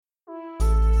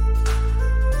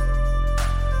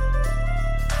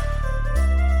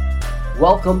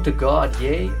Welcome to God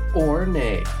Yay or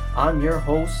Nay. I'm your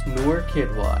host, Noor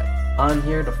Kidwai. I'm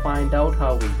here to find out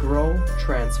how we grow,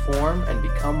 transform, and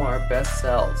become our best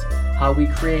selves, how we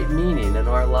create meaning in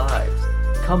our lives.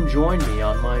 Come join me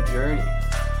on my journey.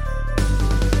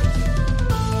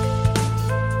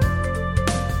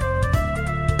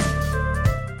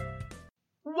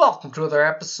 Welcome to another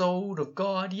episode of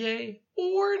God Yay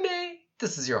or Nay.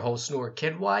 This is your host, Noor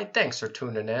Kidwai. Thanks for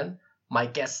tuning in. My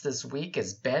guest this week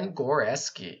is Ben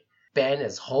Goreski. Ben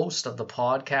is host of the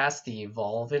podcast, The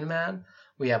Evolving Man.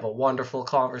 We have a wonderful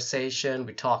conversation.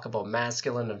 We talk about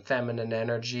masculine and feminine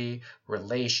energy,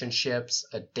 relationships,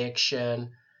 addiction,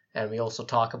 and we also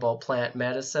talk about plant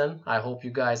medicine. I hope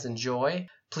you guys enjoy.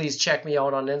 Please check me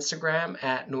out on Instagram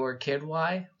at Noor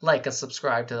Kidwai. Like and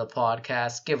subscribe to the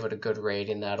podcast. Give it a good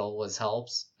rating. That always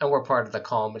helps. And we're part of the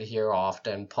Comedy Here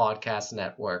Often podcast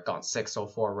network on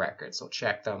 604 Records, so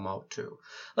check them out too.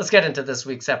 Let's get into this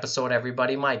week's episode,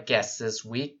 everybody. My guest this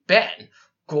week, Ben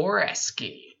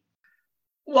Goreski.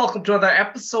 Welcome to another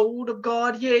episode of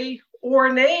God Yay or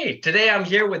Nay. Today I'm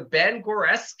here with Ben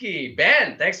Goreski.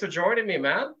 Ben, thanks for joining me,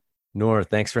 man. Noor,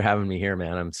 thanks for having me here,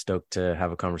 man. I'm stoked to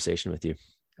have a conversation with you.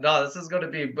 No, this is going to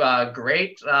be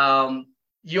great. You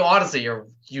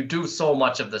do so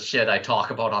much of the shit I talk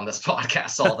about on this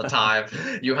podcast all the time.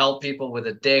 You help people with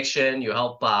addiction. You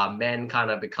help men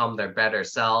kind of become their better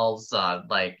selves.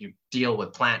 Like you deal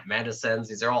with plant medicines.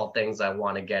 These are all things I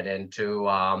want to get into.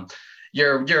 What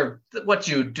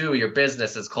you do, your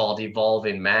business is called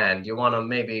Evolving Man. You want to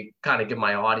maybe kind of give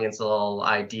my audience a little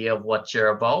idea of what you're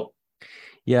about?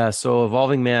 Yeah, so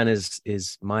Evolving Man is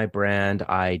my brand.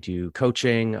 I do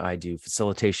coaching, I do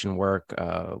facilitation work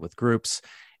with groups,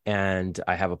 and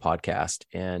I have a podcast.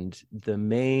 And the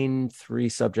main three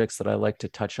subjects that I like to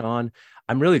touch on,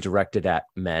 I'm really directed at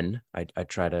men. I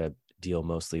try to deal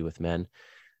mostly with men.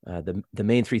 The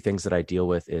main three things that I deal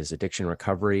with is addiction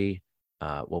recovery,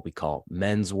 what we call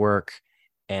men's work,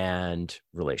 and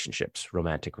relationships,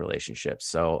 romantic relationships.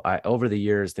 So over the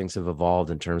years, things have evolved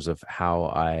in terms of how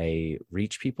I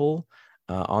reach people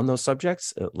on those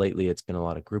subjects. Lately, it's been a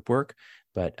lot of group work,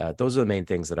 but those are the main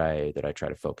things that I try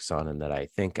to focus on and that I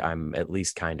think I'm at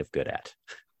least kind of good at.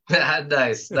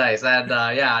 Nice. And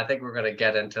I think we're going to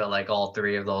get into like all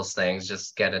three of those things,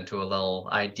 just get into a little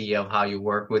idea of how you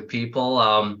work with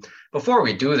people. Before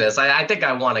we do this, I think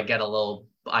I want to get a little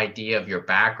idea of your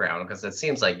background, because it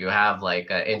seems like you have like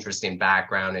an interesting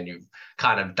background and you've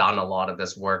kind of done a lot of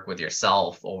this work with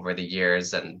yourself over the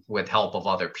years and with help of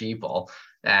other people.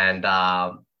 And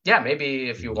maybe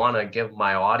if you want to give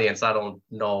my audience, I don't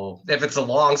know if it's a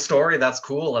long story, that's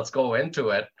cool. Let's go into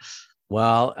it.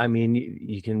 Well, I mean,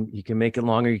 you can make it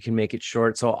longer, you can make it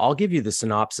short. So I'll give you the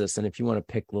synopsis, and if you want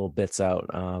to pick little bits out,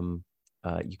 you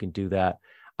can do that.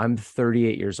 I'm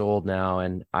 38 years old now,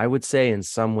 and I would say in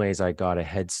some ways I got a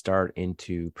head start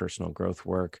into personal growth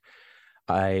work.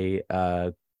 I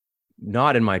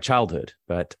not in my childhood,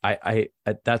 but I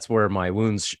that's where my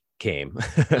wounds came.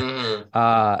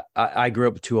 Mm-hmm. I grew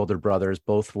up with two older brothers.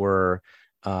 Both were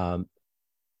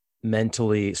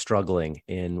mentally struggling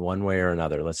in one way or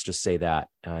another. Let's just say that.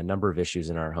 A number of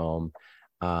issues in our home.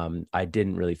 I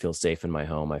didn't really feel safe in my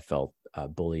home. I felt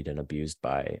bullied and abused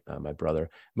by my brother.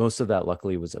 Most of that,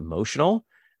 luckily, was emotional.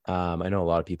 I know a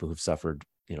lot of people who've suffered,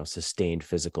 sustained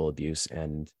physical abuse,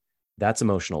 and that's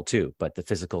emotional too. But the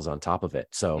physical's on top of it.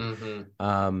 So,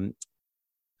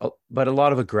 but a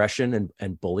lot of aggression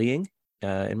and bullying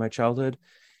in my childhood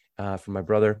from my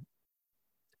brother,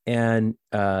 and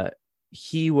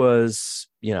he was,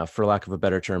 for lack of a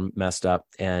better term, messed up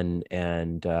and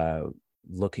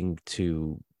looking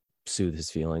to soothe his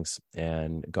feelings,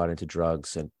 and got into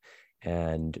drugs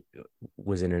and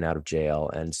was in and out of jail.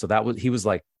 And so that was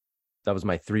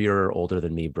my 3-year older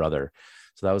than me brother.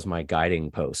 So that was my guiding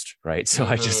post. Right. So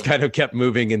I just kind of kept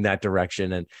moving in that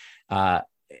direction. And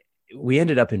we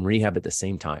ended up in rehab at the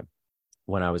same time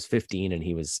when I was 15 and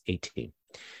he was 18.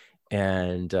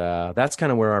 And that's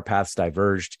kind of where our paths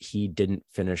diverged. He didn't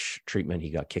finish treatment. He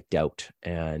got kicked out,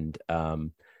 and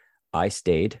I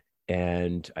stayed.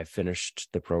 And I finished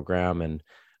the program, and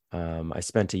I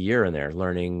spent a year in there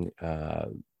learning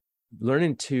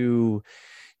to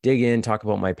dig in, talk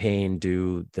about my pain,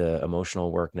 do the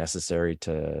emotional work necessary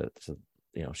to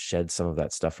shed some of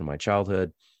that stuff from my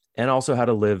childhood, and also how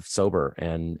to live sober,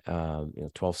 and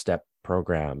 12-step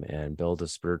program, and build a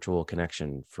spiritual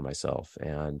connection for myself.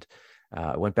 And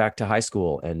I went back to high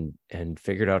school and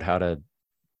figured out how to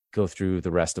go through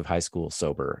the rest of high school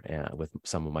sober with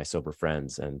some of my sober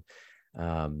friends. And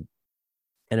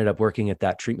ended up working at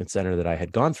that treatment center that I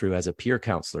had gone through as a peer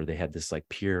counselor. They had this like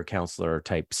peer counselor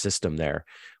type system there,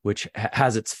 which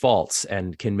has its faults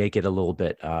and can make it a little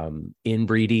bit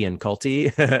inbreedy and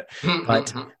culty,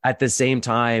 but at the same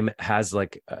time has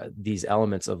like these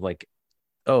elements of like,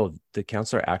 oh, the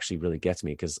counselor actually really gets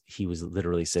me, because he was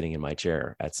literally sitting in my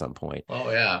chair at some point.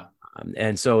 Oh yeah.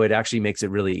 And so it actually makes it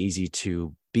really easy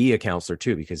to be a counselor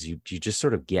too, because you just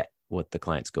sort of get what the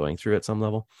client's going through at some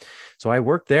level. So I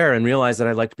worked there and realized that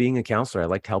I liked being a counselor. I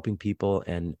liked helping people,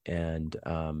 and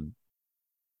I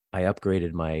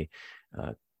upgraded my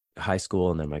high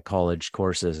school and then my college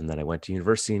courses, and then I went to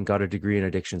university and got a degree in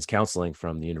addictions counseling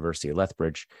from the University of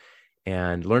Lethbridge,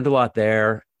 and learned a lot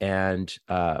there, and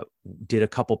did a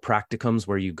couple practicums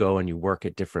where you go and you work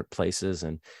at different places,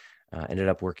 and ended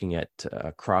up working at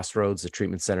Crossroads, a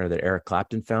treatment center that Eric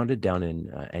Clapton founded down in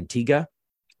Antigua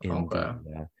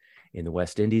in the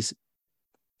West Indies.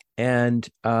 And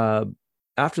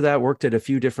after that, worked at a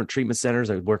few different treatment centers.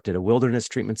 I worked at a wilderness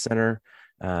treatment center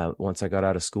once I got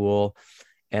out of school,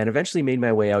 and eventually made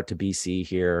my way out to BC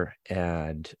here,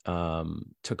 and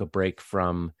took a break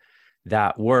from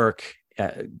that work,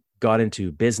 got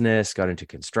into business, got into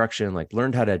construction, like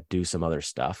learned how to do some other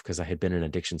stuff, because I had been an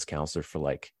addictions counselor for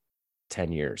like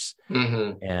 10 years.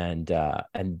 Mm-hmm.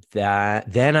 And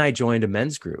then I joined a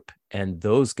men's group, and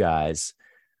those guys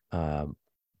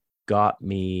got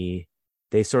me,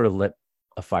 they sort of lit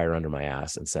a fire under my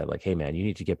ass and said like, hey man, you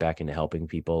need to get back into helping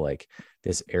people. Like,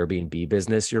 this Airbnb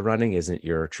business you're running isn't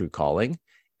your true calling.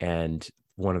 And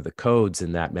one of the codes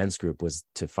in that men's group was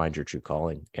to find your true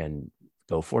calling and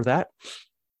go for that.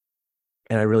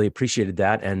 And I really appreciated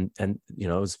that. And, you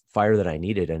know, it was fire that I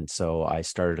needed. And so I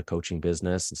started a coaching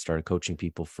business and started coaching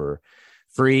people for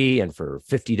free and for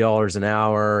 $50 an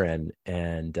hour, and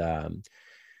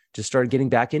just started getting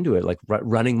back into it, like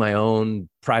running my own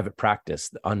private practice,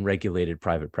 the unregulated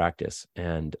private practice.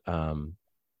 And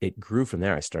it grew from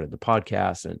there. I started the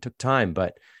podcast, and it took time,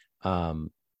 but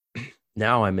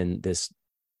now I'm in this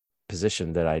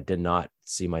position that I did not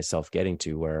see myself getting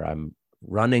to, where I'm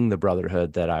running the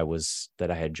brotherhood that I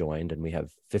had joined. And we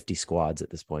have 50 squads at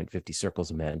this point, 50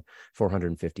 circles of men,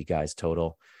 450 guys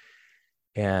total.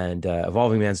 And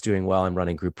Evolving Man's doing well. I'm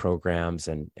running group programs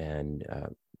and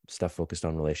stuff focused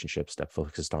on relationships, stuff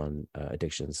focused on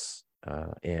addictions.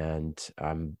 And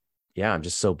I'm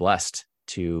just so blessed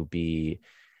to be,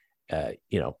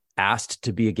 asked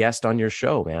to be a guest on your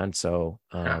show, man. So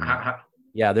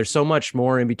there's so much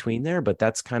more in between there, but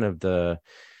that's kind of the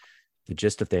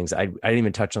gist of things. I didn't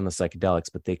even touch on the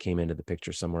psychedelics, but they came into the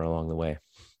picture somewhere along the way.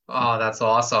 Oh, that's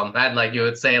awesome. And like you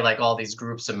would say, like all these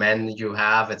groups of men you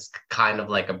have, it's kind of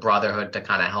like a brotherhood to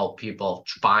kind of help people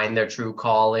find their true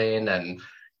calling and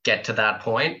get to that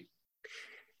point.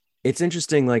 It's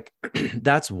interesting. Like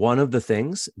that's one of the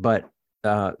things, but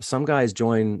some guys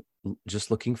join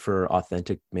just looking for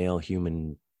authentic male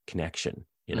human connection,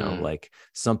 like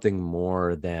something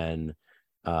more than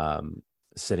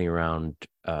sitting around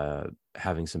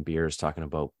having some beers talking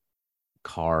about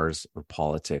cars or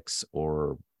politics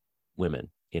or women,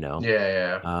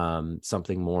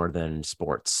 something more than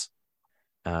sports,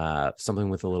 something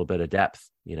with a little bit of depth,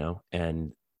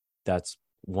 and that's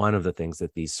one of the things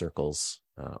that these circles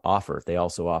offer. They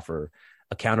also offer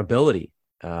accountability,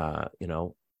 a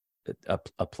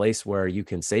place where you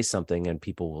can say something and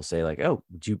people will say like, oh,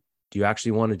 do you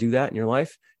actually want to do that in your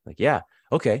life? Like, yeah.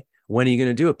 Okay. When are you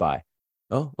going to do it by?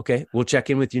 Oh, okay. We'll check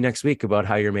in with you next week about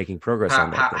how you're making progress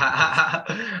on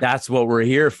that. That's what we're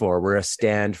here for. We're a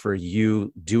stand for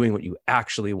you doing what you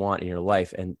actually want in your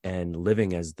life and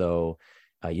living as though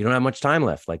you don't have much time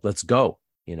left. Like, let's go,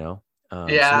 So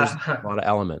there's a lot of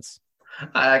elements.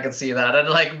 I can see that. And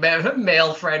like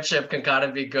male friendship can kind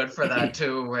of be good for that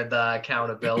too, with the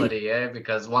accountability,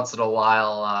 because once in a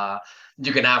while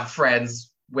you can have friends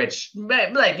which,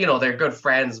 like, they're good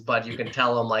friends, but you can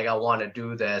tell them like, I want to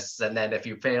do this. And then if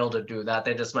you fail to do that,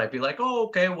 they just might be like, oh,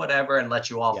 okay, whatever, and let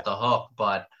you off the hook.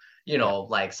 But,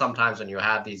 like sometimes when you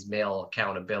have these male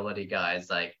accountability guys,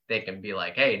 like they can be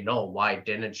like, hey, no, why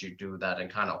didn't you do that? And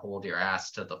kind of hold your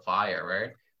ass to the fire,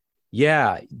 right?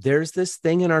 Yeah, there's this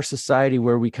thing in our society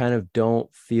where we kind of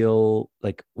don't feel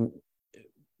like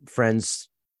friends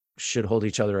should hold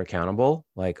each other accountable.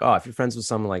 Like, oh, if you're friends with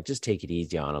someone, like just take it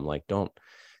easy on them. Like, don't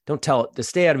to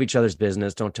stay out of each other's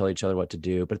business. Don't tell each other what to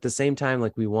do. But at the same time,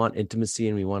 like we want intimacy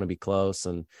and we want to be close.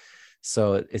 And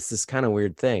so it's this kind of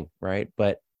weird thing, right?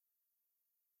 But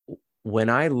when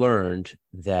I learned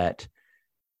that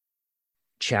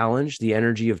the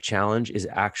energy of challenge is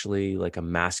actually like a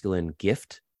masculine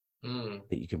gift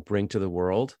that you can bring to the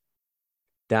world,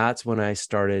 that's when I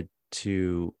started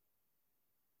to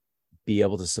be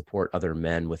able to support other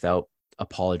men without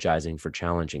apologizing for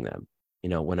challenging them.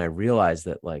 When I realized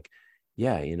that, like,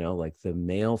 yeah, like the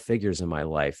male figures in my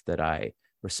life that I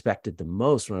respected the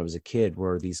most when I was a kid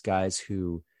were these guys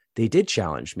who they did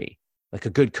challenge me, like a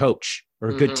good coach or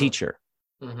a good teacher,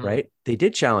 right? They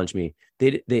did challenge me.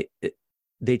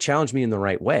 They challenged me in the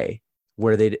right way,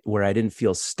 where I didn't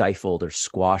feel stifled or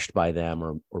squashed by them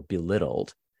or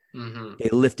belittled. They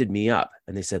lifted me up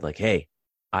and they said, like, hey,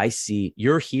 I see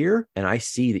you're here and I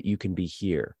see that you can be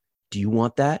here. Do you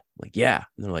want that? I'm like, yeah.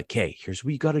 And they're like, hey, here's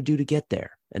what you got to do to get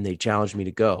there. And they challenged me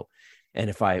to go. And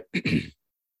if I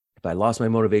if I lost my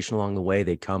motivation along the way,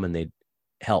 they'd come and they'd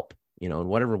help, in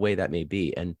whatever way that may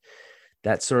be. And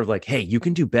that's sort of like, hey, you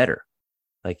can do better.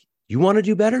 Like, you want to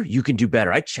do better? You can do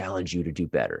better. I challenge you to do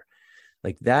better.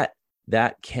 Like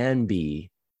that can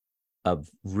be a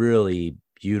really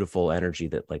beautiful energy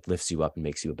that like lifts you up and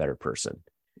makes you a better person.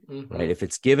 Right. If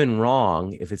it's given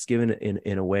wrong, if it's given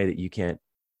in a way that you can't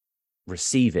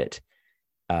receive it,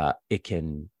 it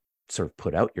can sort of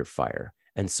put out your fire.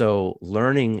 And so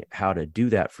learning how to do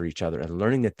that for each other and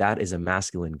learning that is a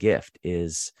masculine gift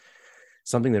is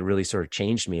something that really sort of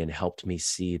changed me and helped me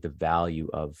see the value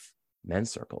of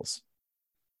men's circles.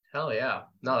 Hell yeah.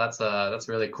 No, that's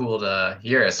really cool to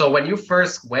hear. So when you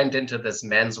first went into this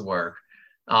men's work,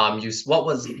 what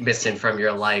was missing from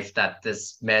your life that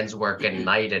this men's work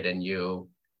ignited in you,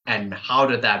 and how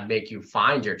did that make you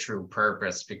find your true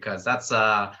purpose? Because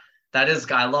I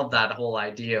love that whole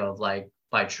idea of like,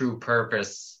 my true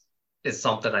purpose is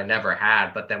something I never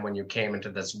had, but then when you came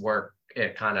into this work,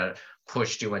 it kind of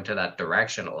pushed you into that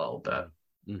direction a little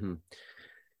bit.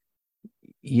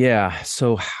 Yeah.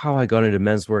 So how I got into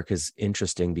men's work is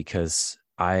interesting because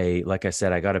like I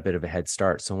said, I got a bit of a head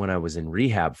start. So when I was in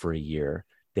rehab for a year,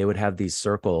 they would have these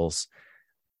circles.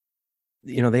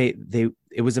 It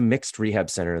was a mixed rehab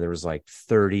center. There was like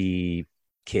 30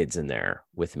 kids in there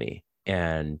with me.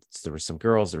 And there were some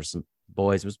girls, there were some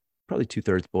boys. It was probably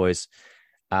 2/3 boys.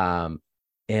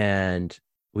 And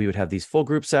we would have these full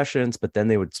group sessions, but then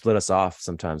they would split us off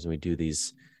sometimes when we do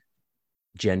these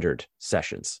gendered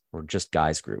sessions or just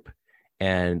guys group.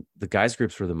 And the guys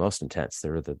groups were the most intense. They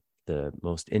were the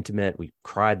most intimate. We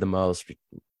cried the most.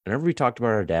 Whenever we talked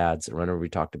about our dads, and whenever we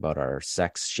talked about our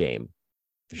sex shame,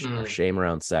 our shame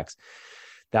around sex,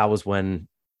 that was when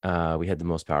we had the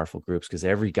most powerful groups, because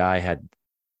every guy had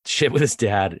shit with his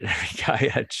dad, and every guy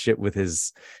had shit with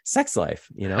his sex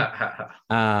life,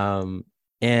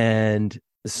 and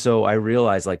so I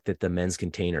realized like that the men's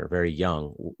container very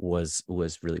young was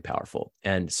really powerful.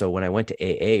 And so when I went to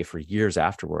AA for years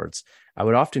afterwards, I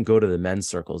would often go to the men's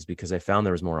circles because I found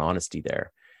there was more honesty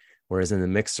there. Whereas in the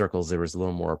mixed circles, there was a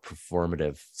little more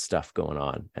performative stuff going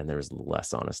on and there was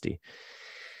less honesty.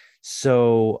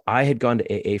 So I had gone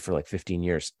to AA for like 15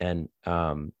 years. And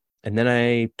then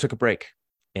I took a break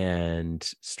and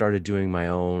started doing my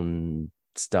own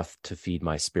stuff to feed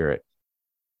my spirit.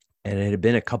 And it had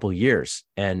been a couple years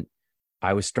and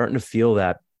I was starting to feel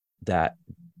that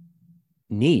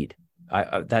need,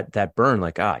 that burn,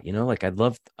 like, like I'd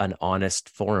love an honest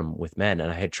forum with men. And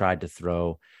I had tried to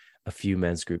throw a few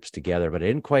men's groups together, but I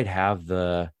didn't quite have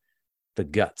the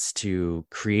guts to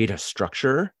create a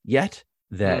structure yet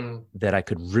that I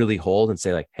could really hold and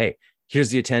say like, hey,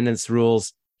 here's the attendance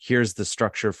rules. Here's the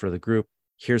structure for the group.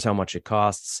 Here's how much it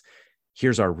costs.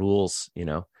 Here's our rules.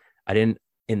 I didn't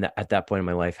at that point in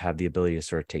my life have the ability to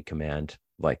sort of take command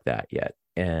like that yet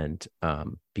and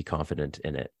be confident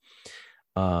in it.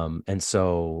 And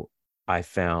so I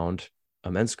found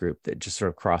a men's group that just sort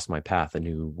of crossed my path. A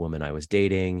new woman I was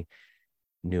dating,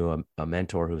 knew a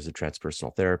mentor who was a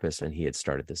transpersonal therapist, and he had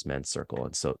started this men's circle.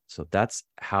 And so that's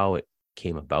how it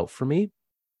came about for me.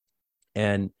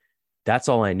 And that's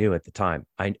all I knew at the time.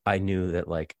 I knew that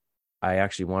like I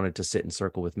actually wanted to sit in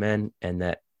circle with men, and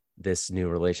that this new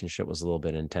relationship was a little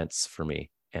bit intense for me,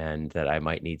 and that I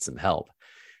might need some help,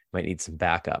 might need some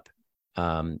backup,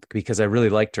 because I really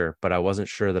liked her, but I wasn't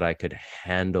sure that I could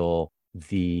handle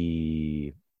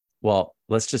let's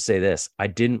just say this. I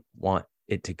didn't want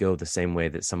it to go the same way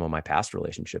that some of my past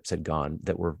relationships had gone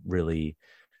that were really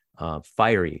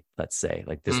fiery, let's say.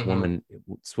 Like this woman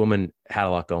had a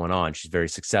lot going on. She's very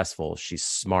successful. She's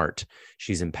smart.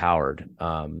 She's empowered.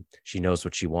 She knows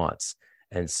what she wants.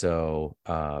 And so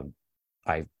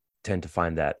I tend to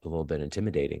find that a little bit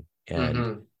intimidating.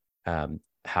 And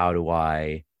how do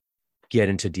I get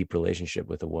into deep relationship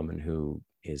with a woman who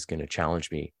is going to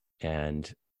challenge me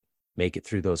and make it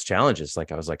through those challenges?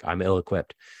 Like I was like, I'm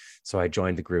ill-equipped. So I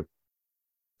joined the group,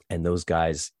 and those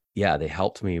guys, they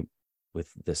helped me with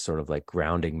this sort of like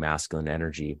grounding masculine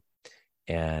energy.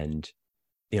 And,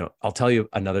 I'll tell you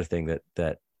another thing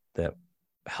that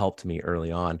helped me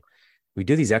early on. We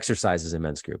do these exercises in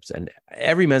men's groups, and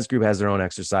every men's group has their own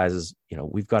exercises.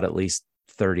 We've got at least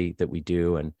 30 that we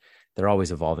do, and they're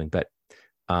always evolving. But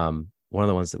one of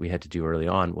the ones that we had to do early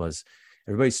on was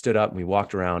everybody stood up and we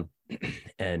walked around,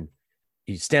 and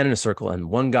you stand in a circle, and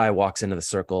one guy walks into the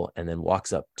circle and then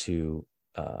walks up to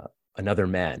another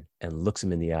man and looks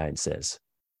him in the eye and says,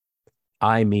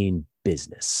 "I mean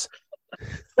business."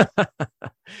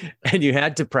 And you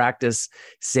had to practice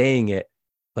saying it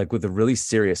like with a really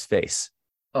serious face.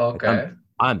 Okay. Like,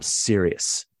 I'm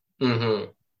serious.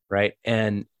 Mm-hmm. Right.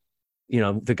 And,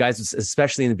 the guys,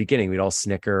 especially in the beginning, we'd all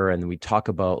snicker and we'd talk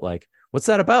about like, what's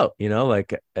that about?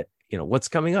 What's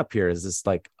coming up here? Is this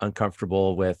like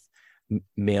uncomfortable with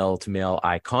male to male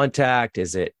eye contact?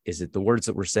 Is it the words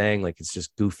that we're saying? Like, it's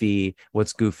just goofy.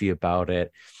 What's goofy about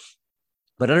it?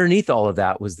 But underneath all of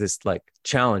that was this like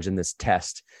challenge and this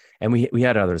test. And we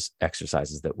had other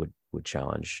exercises that would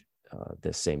challenge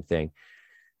this same thing,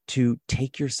 to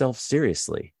take yourself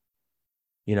seriously.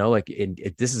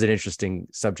 This is an interesting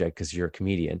subject because you're a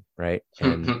comedian, right?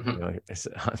 And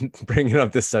I'm bringing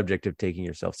up this subject of taking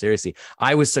yourself seriously.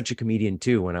 I was such a comedian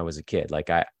too when I was a kid. Like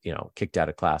I, kicked out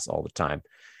of class all the time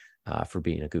for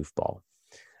being a goofball.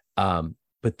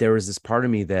 But there was this part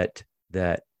of me that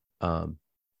and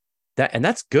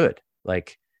that's good.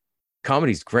 Like,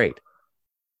 comedy's great.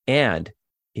 And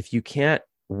if you can't,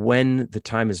 when the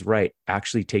time is right,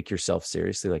 actually take yourself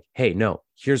seriously, like, hey, no,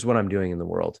 here's what I'm doing in the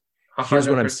world. Here's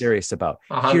what I'm serious about.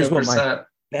 100%. Here's what my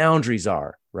boundaries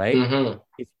are, right?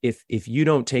 Mm-hmm. If you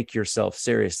don't take yourself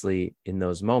seriously in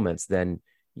those moments, then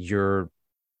you're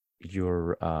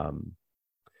for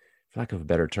lack of a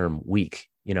better term, weak,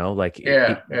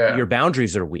 your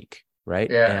boundaries are weak, right?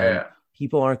 And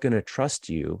people aren't going to trust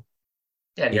you.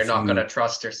 Yeah, and you're not going to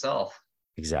trust yourself.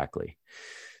 Exactly.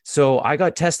 So I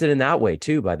got tested in that way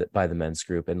too by the men's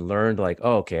group, and learned like,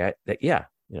 oh, okay,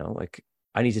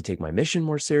 I need to take my mission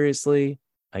more seriously.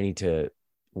 I need to,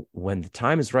 when the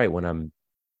time is right, when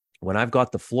I've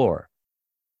got the floor,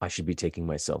 I should be taking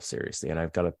myself seriously, and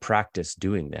I've got to practice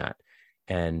doing that.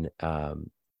 And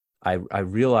I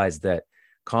realized that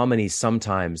comedy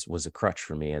sometimes was a crutch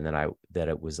for me, and that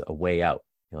it was a way out.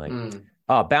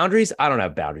 Oh, boundaries? I don't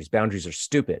have boundaries. Boundaries are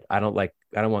stupid. I don't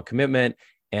want commitment.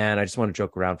 And I just want to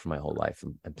joke around for my whole life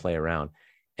and play around.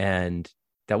 And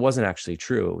that wasn't actually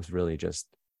true. It was really just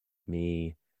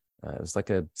me. It was like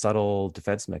a subtle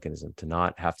defense mechanism to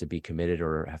not have to be committed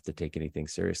or have to take anything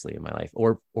seriously in my life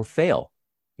or fail,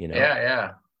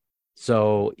 Yeah.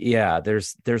 So yeah,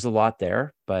 there's a lot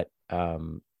there, but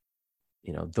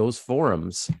those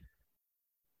forums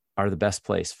are the best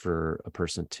place for a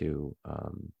person to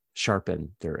sharpen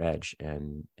their edge,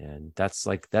 and that's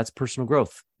personal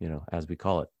growth, as we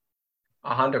call it.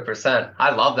 100%.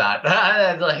 I love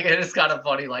that. Like, it's kind of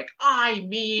funny, like, I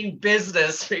mean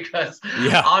business, because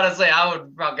honestly, I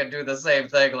would fucking do the same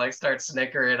thing, like start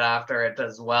snickering after it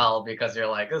as well, because you're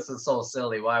like, this is so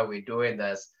silly, why are we doing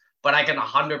this? But I can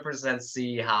 100%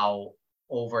 see how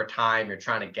over time you're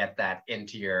trying to get that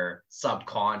into your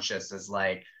subconscious, is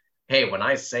like, hey, when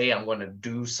I say I'm going to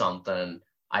do something,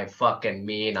 I fucking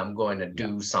mean I'm going to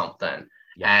do something.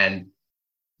 And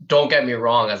don't get me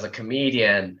wrong, as a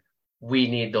comedian, we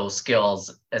need those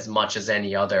skills as much as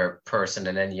any other person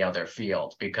in any other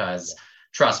field, because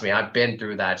trust me, I've been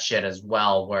through that shit as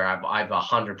well, where I've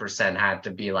 100% had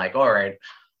to be like, all right,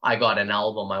 I got an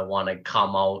album I want to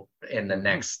come out in the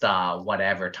next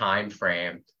whatever time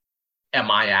frame.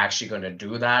 Am I actually going to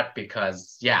do that?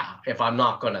 Because if I'm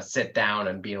not going to sit down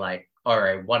and be like, all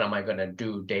right, what am I going to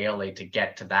do daily to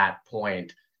get to that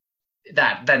point?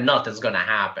 Then nothing's going to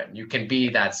happen. You can be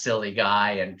that silly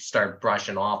guy and start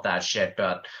brushing off that shit,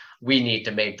 but we need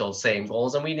to make those same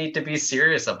goals, and we need to be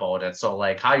serious about it. So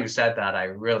like how you said that, I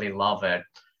really love it.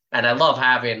 And I love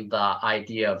having the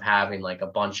idea of having like a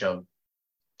bunch of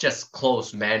just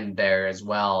close men there as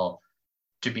well,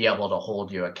 to be able to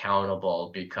hold you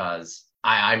accountable, because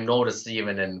I've noticed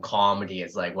even in comedy,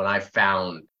 it's like when I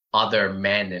found other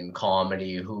men in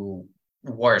comedy who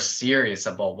were serious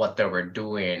about what they were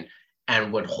doing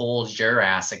and would hold your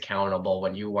ass accountable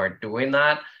when you weren't doing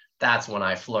that, that's when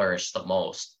I flourished the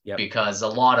most. Because a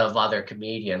lot of other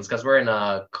comedians, because we're in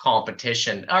a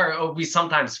competition, or we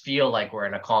sometimes feel like we're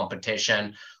in a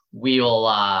competition,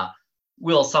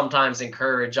 we'll sometimes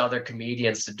encourage other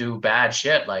comedians to do bad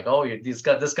shit, like, oh, this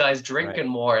guy's drinking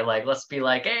more, like, let's be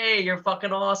like, hey, you're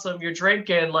fucking awesome, you're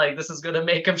drinking, like, this is gonna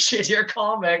make him shit your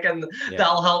comic, and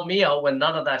that'll help me out, when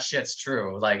none of that shit's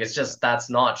true. Like, it's just, that's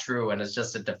not true, and it's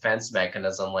just a defense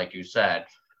mechanism, like you said.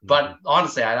 But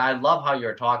honestly, I love how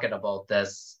you're talking about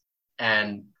this,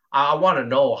 and I want to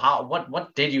know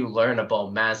what did you learn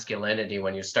about masculinity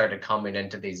when you started coming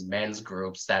into these men's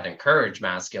groups that encourage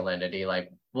masculinity?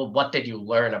 Like, well, what did you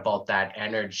learn about that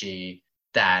energy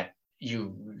that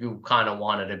you kind of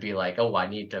wanted to be like, oh, I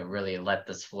need to really let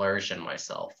this flourish in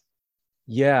myself?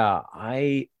 Yeah,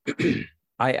 I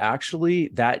I actually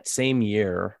that same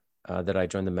year that I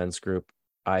joined the men's group,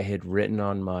 I had written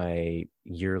on my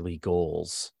yearly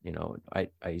goals. You know,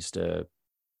 I used to,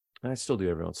 and I still do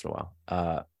every once in a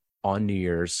while. On New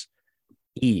Year's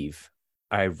Eve,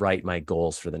 I write my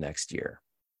goals for the next year,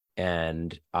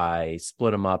 and I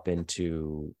split them up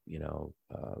into,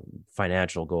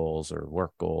 financial goals or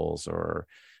work goals or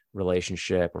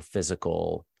relationship or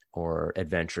physical or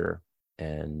adventure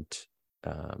and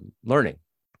learning.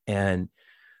 And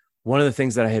one of the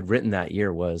things that I had written that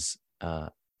year was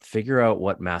figure out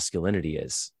what masculinity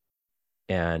is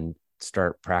and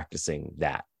start practicing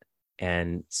that.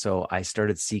 And so I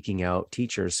started seeking out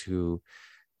teachers who,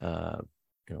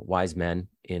 wise men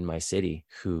in my city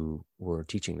who were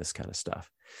teaching this kind of stuff.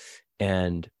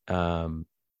 And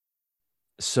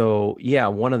so, yeah,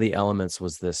 one of the elements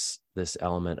was this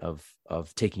element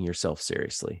of taking yourself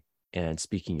seriously and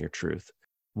speaking your truth.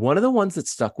 One of the ones that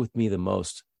stuck with me the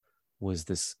most was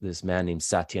this man named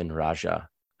Satyen Raja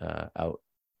out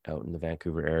in the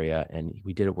Vancouver area, and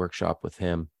we did a workshop with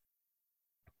him.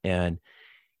 And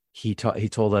he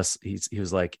told us, he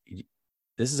was like,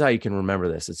 this is how you can remember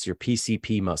this. It's your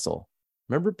PCP muscle.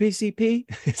 Remember PCP?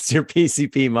 It's your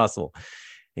PCP muscle.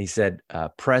 And he said,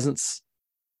 presence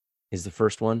is the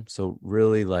first one. So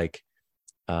really like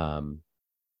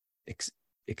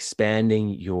expanding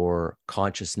your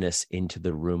consciousness into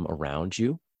the room around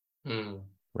you.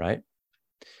 Right?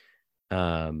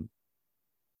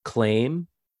 Claim,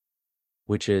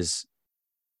 which is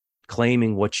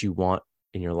claiming what you want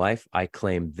in your life. I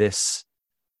claim this,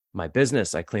 my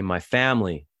business. I claim my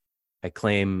family. I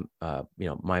claim,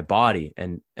 my body,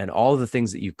 and all of the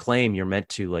things that you claim, you're meant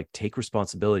to like take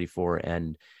responsibility for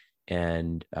and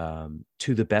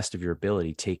to the best of your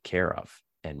ability, take care of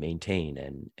and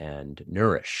maintain and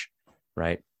nourish.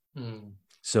 Right.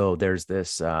 So there's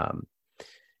this,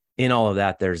 in all of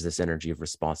that, there's this energy of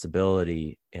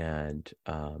responsibility and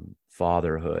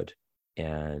fatherhood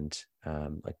and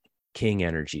like king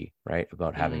energy, right?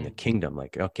 About having a kingdom.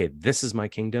 Like, okay, this is my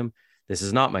kingdom. This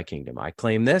is not my kingdom. I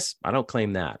claim this. I don't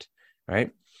claim that,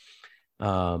 right?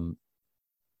 And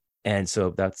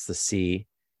so that's the C.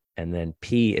 And then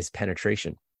P is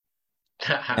penetration.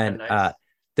 And nice.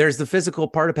 There's the physical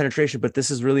part of penetration, but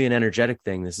this is really an energetic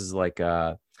thing. This is like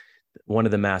one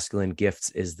of the masculine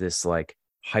gifts is this like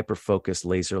hyper-focused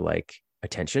laser-like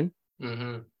attention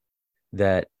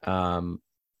that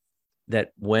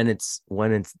that when it's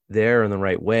there in the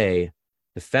right way,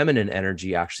 the feminine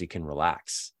energy actually can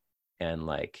relax and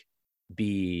like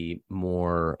be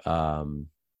more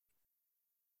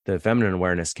the feminine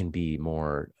awareness can be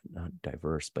more not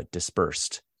diverse but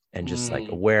dispersed and just like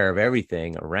aware of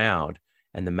everything around,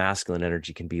 and the masculine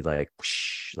energy can be like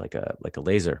whoosh, like a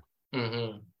laser.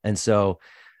 And so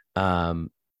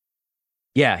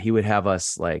he would have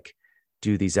us like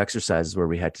do these exercises where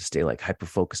we had to stay like hyper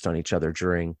focused on each other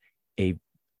during a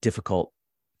difficult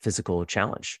physical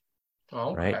challenge.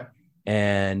 Right.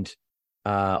 And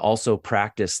also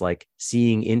practice like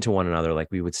seeing into one another. Like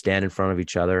we would stand in front of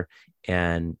each other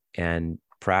and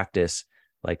practice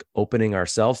like opening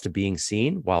ourselves to being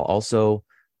seen while also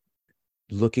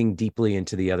looking deeply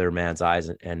into the other man's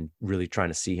eyes and really trying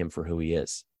to see him for who he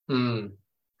is.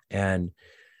 And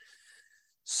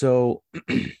so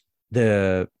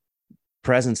the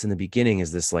presence in the beginning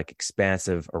is this like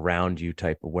expansive around you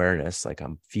type awareness. Like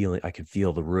I can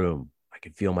feel the room. I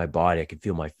can feel my body. I can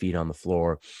feel my feet on the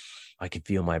floor. I can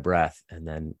feel my breath. And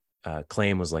then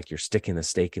claim was like, you're sticking the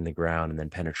stake in the ground. And then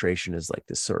penetration is like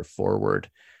this sort of forward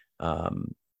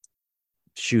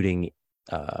shooting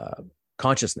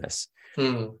consciousness.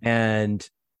 And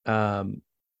that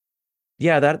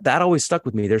always stuck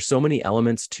with me. There's so many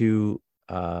elements to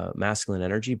masculine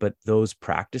energy, but those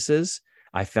practices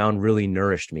I found really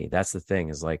nourished me. That's the thing,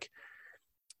 is like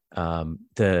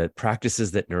the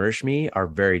practices that nourish me are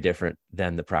very different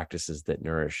than the practices that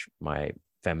nourish my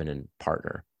feminine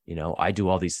partner. I do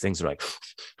all these things that are like,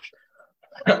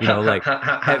 like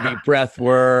heavy breath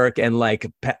work and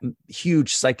like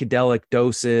huge psychedelic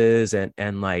doses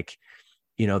and like,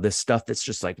 this stuff that's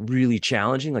just like really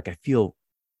challenging. Like I feel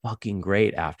fucking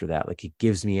great after that. Like it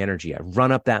gives me energy. I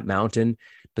run up that mountain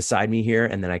beside me here,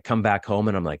 and then I come back home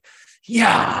and I'm like,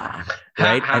 yeah,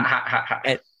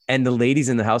 right. And the ladies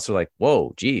in the house are like,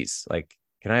 whoa, geez, like,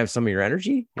 can I have some of your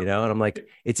energy? And I'm like,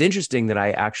 it's interesting that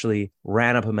I actually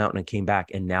ran up a mountain and came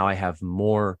back, and now I have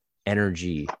more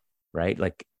energy right?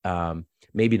 Like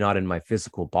maybe not in my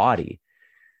physical body,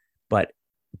 but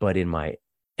in my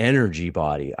energy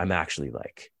body, I'm actually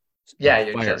like Yeah, on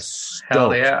you're fire, just hell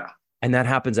stoked. yeah. And that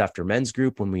happens after men's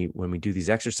group when we do these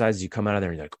exercises. You come out of there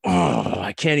and you're like, oh,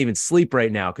 I can't even sleep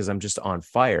right now because I'm just on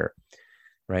fire,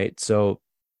 right? So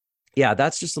yeah,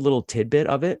 that's just a little tidbit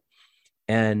of it.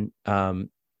 And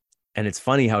it's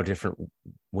funny how different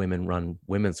women run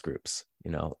women's groups,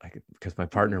 because my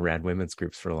partner ran women's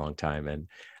groups for a long time, and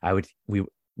we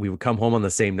would come home on the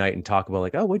same night and talk about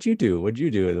like, oh, what'd you do?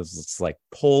 It was just like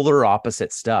polar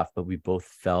opposite stuff, but we both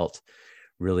felt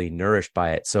really nourished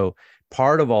by it. So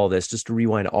part of all this, just to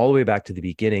rewind all the way back to the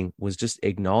beginning, was just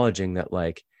acknowledging that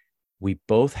like we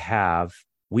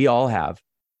all have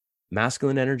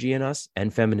masculine energy in us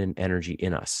and feminine energy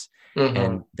in us.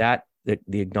 And that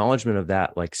the acknowledgement of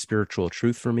that like spiritual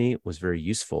truth for me was very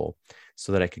useful,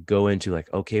 so that I could go into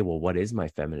like, okay, well, what is my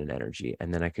feminine energy?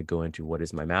 And then I could go into what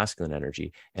is my masculine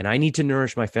energy. And I need to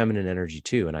nourish my feminine energy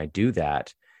too. And I do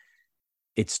that.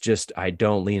 It's just, I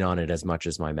don't lean on it as much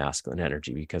as my masculine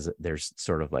energy, because there's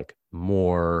sort of like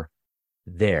more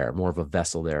of a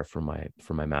vessel there for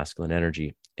my masculine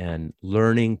energy. And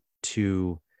learning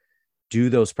to do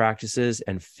those practices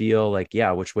and feel like,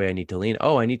 yeah, which way I need to lean.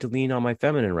 Oh, I need to lean on my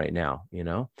feminine right now,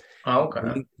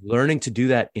 Okay. Learning to do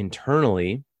that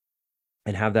internally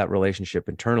and have that relationship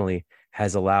internally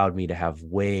has allowed me to have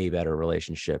way better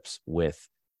relationships with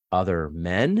other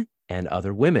men and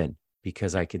other women,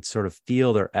 because I can sort of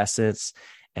feel their essence,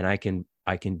 and I can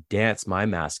dance my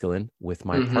masculine with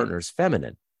my partner's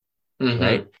feminine,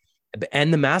 right?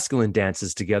 And the masculine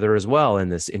dances together as well in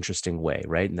this interesting way,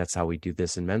 right? And that's how we do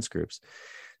this in men's groups.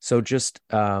 So just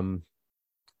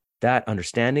that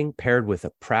understanding paired with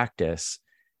a practice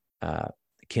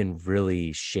can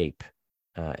really shape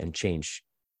and change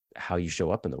how you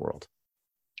show up in the world.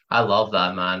 I love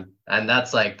that, man. And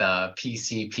that's like the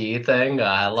PCP thing.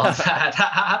 I love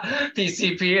that.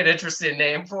 PCP, an interesting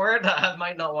name for it. I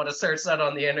might not want to search that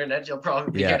on the internet. You'll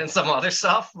probably be getting some other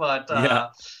stuff,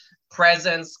 but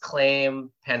presence, claim,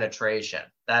 penetration.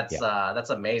 That's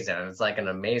amazing. It's like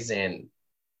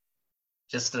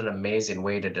just an amazing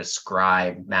way to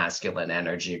describe masculine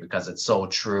energy, because it's so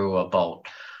true about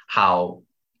how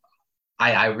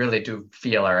I really do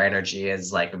feel our energy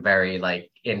is like very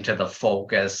like into the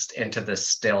focused, into the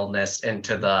stillness,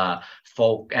 into the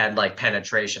folk and like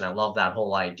penetration. I love that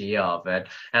whole idea of it.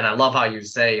 And I love how you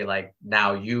say like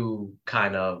now you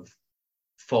kind of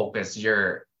focus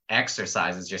your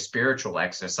exercises, your spiritual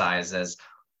exercises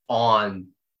on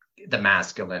the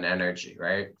masculine energy,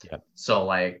 right? Yep. So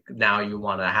like now you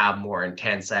want to have more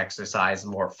intense exercise,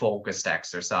 more focused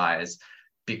exercise,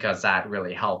 because that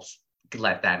really helps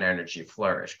let that energy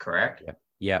flourish, correct?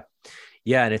 Yeah.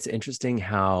 And it's interesting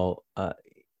how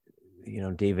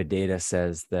David Data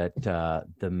says that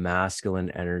the masculine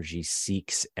energy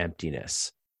seeks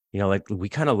emptiness. Like we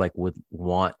kind of like would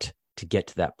want to get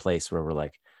to that place where we're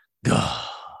like, gah,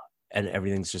 and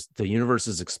everything's just, the universe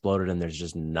has exploded and there's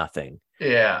just nothing.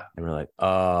 Yeah. And we're like,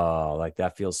 oh, like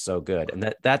that feels so good.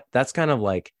 And that's kind of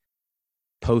like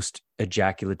post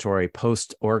ejaculatory,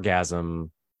 post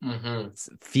orgasm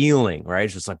feeling, right?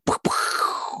 It's just like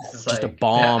just a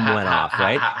bomb went off,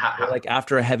 right? Or like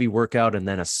after a heavy workout and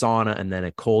then a sauna and then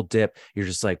a cold dip, you're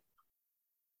just like,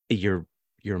 your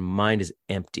mind is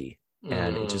empty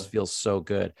and it just feels so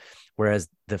good. Whereas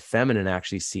the feminine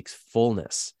actually seeks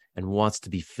fullness and wants to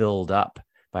be filled up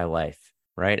by life,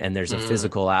 right? And there's a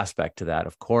physical aspect to that,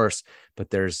 of course,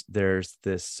 but there's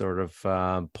this sort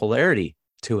of polarity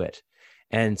to it.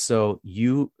 And so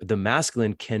the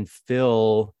masculine can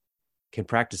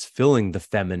practice filling the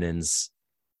feminine's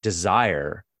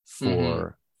desire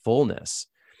for fullness.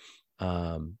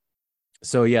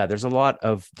 So yeah, there's a lot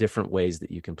of different ways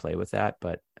that you can play with that,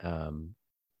 but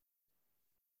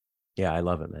yeah, I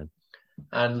love it, man.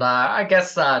 And I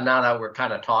guess now that we're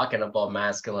kind of talking about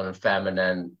masculine and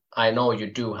feminine, I know you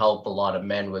do help a lot of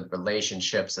men with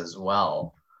relationships as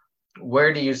well.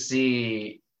 Where do you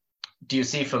see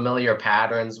familiar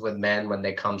patterns with men when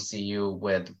they come see you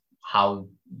with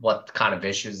what kind of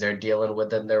issues they're dealing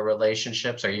with in their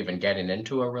relationships, or even getting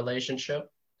into a relationship?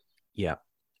 Yeah,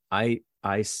 I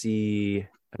see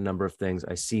a number of things.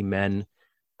 I see men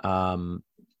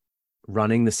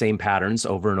running the same patterns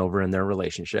over and over in their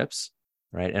relationships,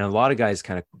 right? And a lot of guys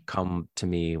kind of come to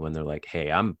me when they're like,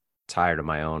 hey, I'm tired of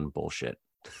my own bullshit.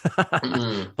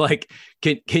 Like,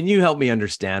 can you help me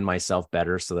understand myself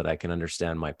better so that I can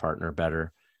understand my partner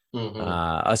better?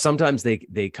 Sometimes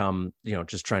they come,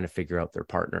 just trying to figure out their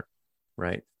partner,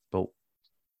 right? But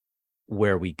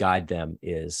where we guide them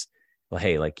is, well,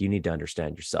 hey, like you need to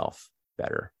understand yourself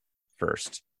better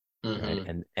first, right?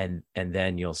 Mm-hmm. And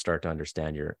then you'll start to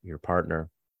understand your partner.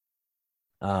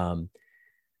 The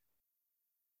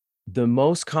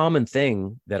most common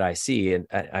thing that I see, and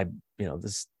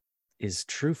this is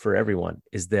true for everyone,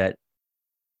 is that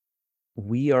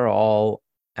we are all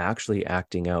actually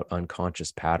acting out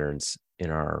unconscious patterns in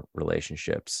our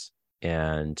relationships,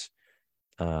 and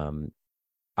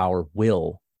our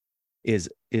will is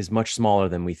much smaller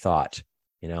than we thought.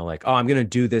 Like, oh, I'm going to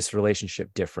do this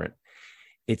relationship different.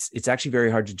 It's actually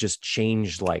very hard to just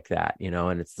change like that,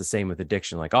 and it's the same with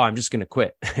addiction. Like, oh, I'm just going to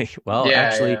quit. Well, Yeah,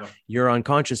 actually, yeah. your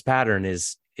unconscious pattern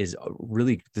is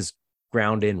really this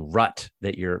ground in rut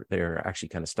that they're actually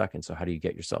kind of stuck in. So how do you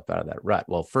get yourself out of that rut?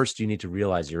 Well, first you need to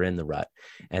realize you're in the rut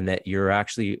and that you're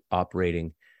actually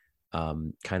operating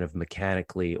kind of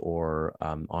mechanically or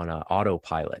on an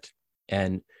autopilot.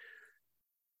 And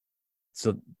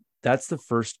so that's the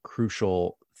first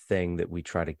crucial thing that we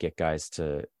try to get guys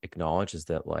to acknowledge, is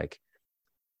that, like,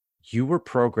 you were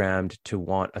programmed to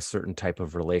want a certain type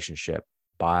of relationship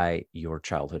by your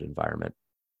childhood environment,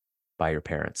 by your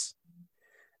parents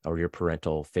or your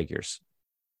parental figures,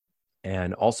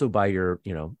 and also by your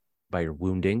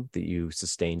wounding that you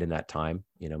sustained in that time.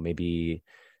 Maybe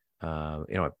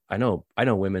I know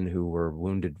women who were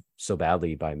wounded so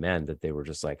badly by men that they were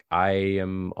just like, I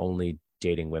am only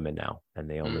dating women now, and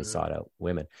they only Mm-hmm. sought out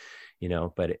women,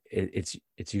 but it's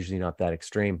usually not that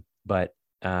extreme. But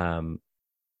I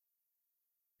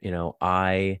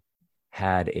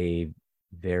had a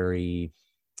very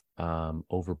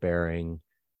overbearing,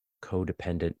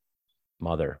 codependent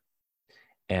mother,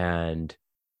 and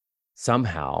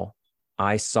somehow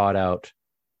I sought out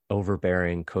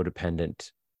overbearing,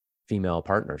 codependent female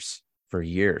partners for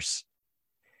years.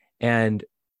 And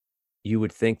you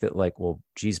would think that, like, well,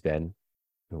 geez, Ben,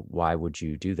 why would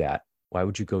you do that? Why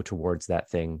would you go towards that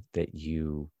thing that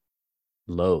you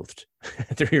loathed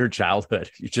through your childhood?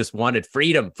 You just wanted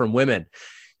freedom from women.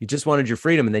 You just wanted your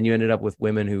freedom. And then you ended up with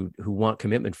women who want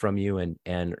commitment from you and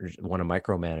want to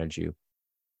micromanage you.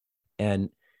 And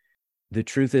the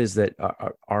truth is that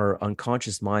our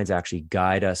unconscious minds actually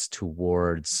guide us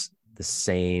towards the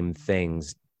same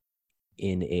things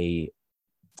in a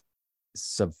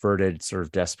subverted, sort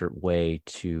of desperate way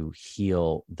to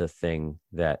heal the thing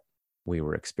that we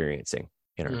were experiencing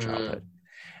in our Mm-hmm. childhood.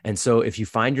 And so if you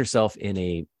find yourself in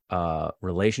a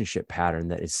relationship pattern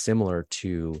that is similar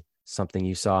to something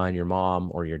you saw in your mom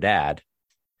or your dad,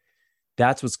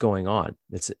 that's what's going on.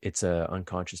 It's a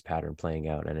unconscious pattern playing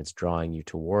out, and it's drawing you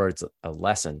towards a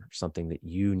lesson, something that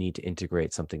you need to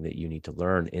integrate, something that you need to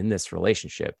learn in this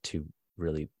relationship to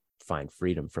really find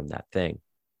freedom from that thing.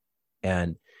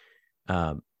 And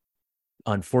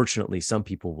unfortunately, some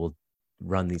people will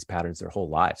run these patterns their whole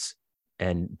lives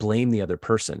and blame the other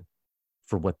person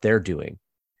for what they're doing,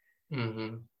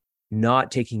 Mm-hmm.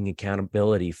 not taking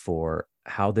accountability for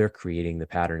how they're creating the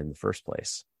pattern in the first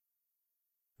place.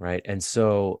 Right. And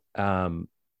so, I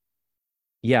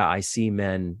see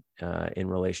men in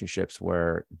relationships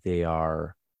where they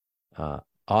are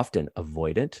often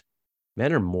avoidant.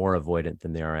 Men are more avoidant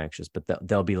than they are anxious, but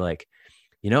they'll be like,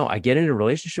 I get into a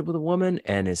relationship with a woman,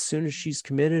 and as soon as she's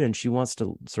committed and she wants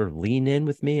to sort of lean in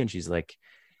with me and she's like,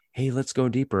 hey, let's go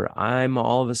deeper, I'm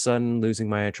all of a sudden losing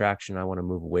my attraction. I want to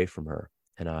move away from her.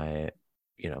 And I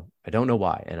don't know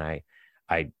why. And I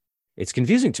it's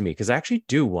confusing to me because I actually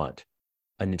do want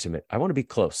I want to be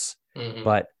close, Mm-hmm.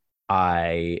 but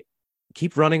I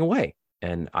keep running away,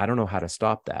 and I don't know how to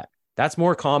stop that. That's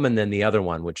more common than the other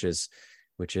one, which is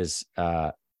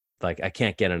like, I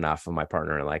can't get enough of my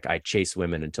partner, and like I chase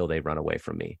women until they run away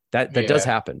from me. That does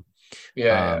Yeah. happen.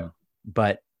 Yeah.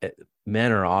 But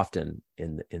men are often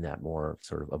in that more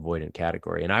sort of avoidant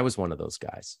category, and I was one of those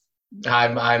guys.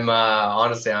 I'm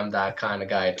honestly, I'm that kind of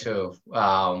guy too.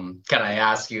 Can I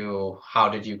ask you, how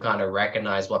did you kind of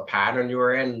recognize what pattern you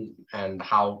were in, and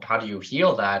how do you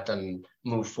heal that and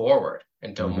move forward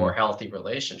into Mm-hmm. more healthy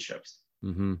relationships?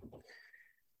 Mm-hmm.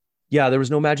 Yeah, there was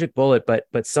no magic bullet,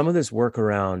 but some of this work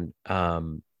around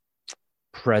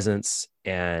presence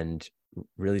and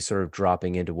really sort of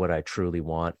dropping into what I truly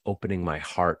want, opening my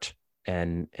heart,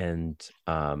 and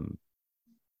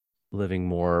living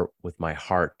more with my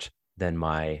heart than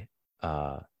my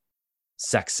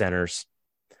sex centers.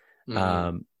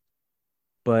 Mm-hmm.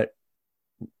 But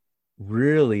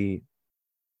really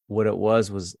what it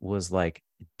was like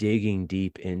digging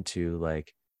deep into,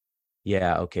 like,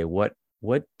 yeah, okay, what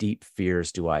deep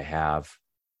fears do I have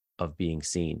of being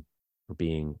seen or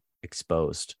being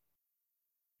exposed?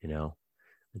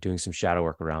 Doing some shadow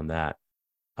work around that.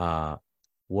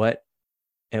 What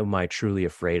am I truly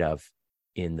afraid of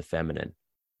in the feminine?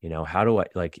 How do I,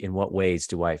 like, in what ways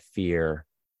do I fear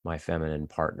my feminine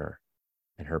partner?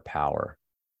 and her power?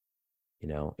 You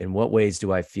know, in what ways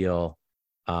do I feel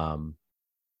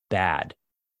bad?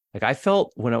 Like I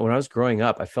felt when I was growing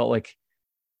up, I felt like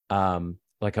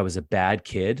I was a bad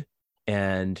kid,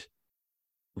 and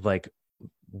like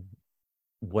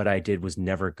what I did was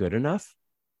never good enough.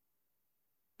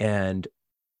 And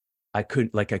I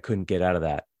couldn't get out of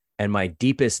that. And my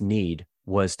deepest need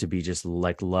was to be just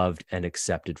like loved and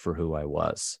accepted for who I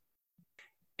was.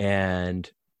 And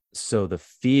so the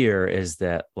fear is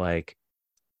that like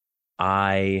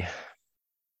I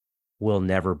will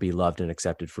never be loved and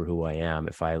accepted for who I am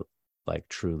if I like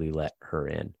truly let her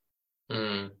in.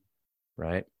 Mm.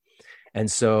 Right. And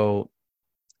so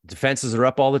defenses are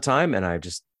up all the time, and I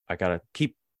gotta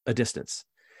keep a distance.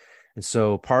 And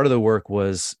so part of the work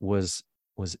was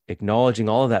acknowledging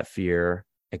all of that fear,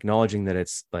 acknowledging that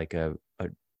it's like a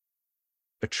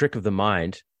trick of the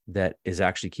mind that is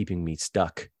actually keeping me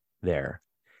stuck there.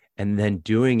 And then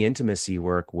doing intimacy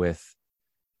work with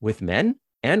men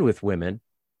and with women,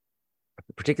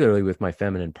 particularly with my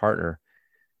feminine partner,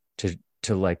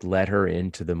 to like let her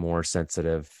into the more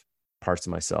sensitive parts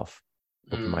of myself,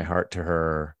 open my heart to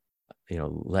her, you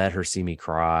know, let her see me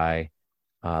cry,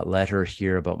 let her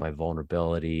hear about my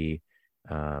vulnerability,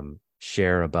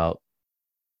 share about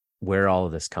where all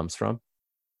of this comes from,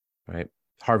 right?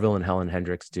 Harville and Helen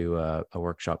Hendricks do a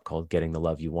workshop called Getting the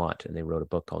Love You Want, and they wrote a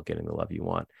book called Getting the Love You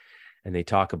Want. And they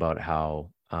talk about how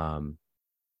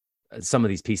some of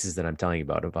these pieces that I'm telling you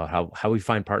about how we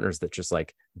find partners that just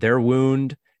like their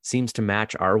wound seems to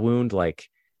match our wound like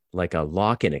a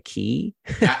lock and a key.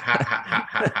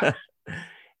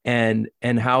 and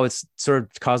how it's sort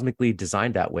of cosmically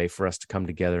designed that way for us to come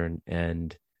together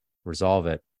and resolve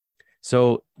it.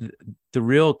 So the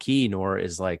real key, Nora,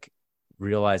 is like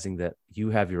realizing that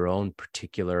you have your own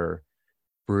particular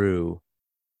brew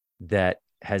that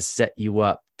has set you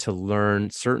up to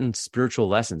learn certain spiritual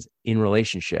lessons in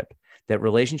relationship. That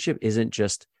relationship isn't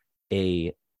just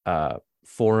a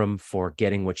forum for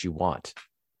getting what you want,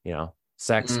 you know,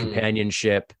 sex,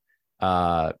 companionship,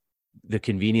 the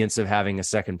convenience of having a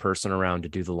second person around to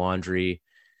do the laundry.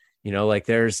 You know, like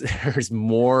there's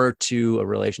more to a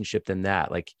relationship than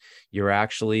that. Like you're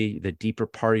actually, the deeper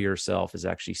part of yourself is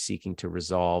actually seeking to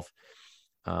resolve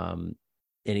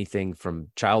anything from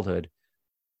childhood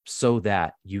so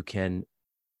that you can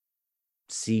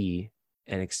see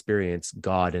and experience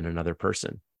God in another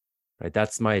person, right?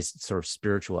 That's my sort of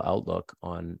spiritual outlook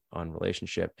on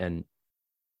relationship. And,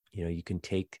 you know, you can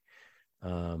take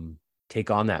on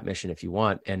that mission if you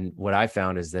want. And what I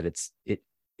found is that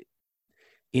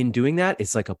in doing that,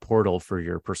 it's like a portal for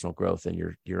your personal growth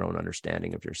and your own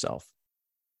understanding of yourself.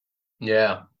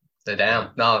 Yeah. Damn.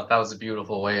 No, that was a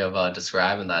beautiful way of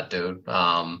describing that, dude.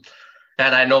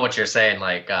 And I know what you're saying.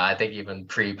 Like, I think even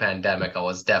pre-pandemic, I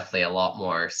was definitely a lot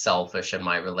more selfish in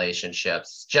my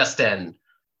relationships. Just in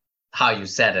how you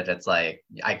said it, it's like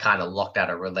I kind of looked at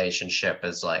a relationship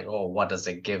as like, oh, what does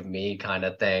it give me, kind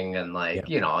of thing, and like,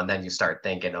 Yeah. and then you start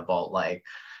thinking about like,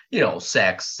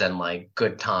 sex and like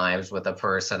good times with a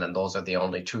person, and those are the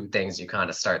only two things you kind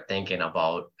of start thinking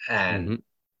about. Mm-hmm.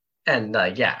 And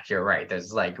yeah, you're right.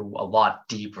 There's like a lot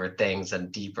deeper things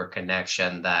and deeper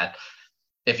connection that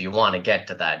if you want to get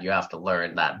to that, you have to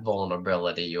learn that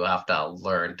vulnerability. You have to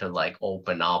learn to like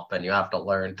open up, and you have to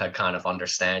learn to kind of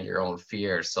understand your own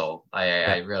fears. So I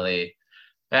Yep. really,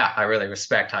 yeah, I really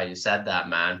respect how you said that,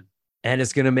 man. And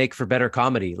it's going to make for better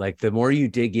comedy. Like the more you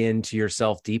dig into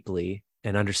yourself deeply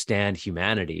and understand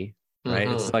humanity, right?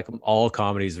 It's Mm-hmm. like all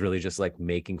comedy is really just like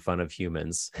making fun of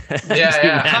humans and Yeah,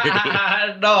 humanity,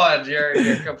 yeah. No, and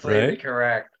you're completely right?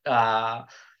 correct.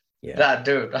 Yeah. That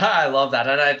dude, I love that.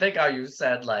 And I think how you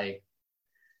said like,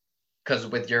 because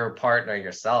with your partner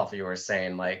yourself, you were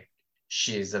saying like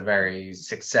she's a very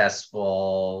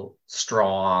successful,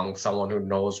 strong, someone who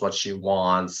knows what she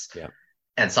wants, Yeah.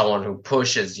 and someone who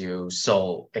pushes you.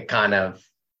 So it kind of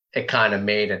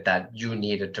made it that you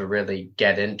needed to really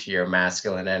get into your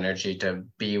masculine energy to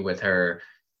be with her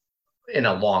in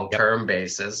a Yep. long-term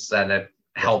basis, and it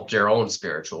Yep. helped your own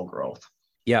spiritual growth.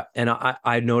 Yeah. And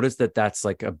I noticed that that's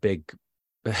like a big,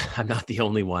 I'm not the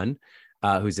only one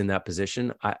who's in that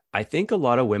position. I think a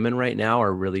lot of women right now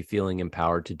are really feeling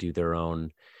empowered to do their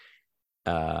own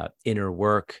inner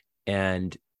work,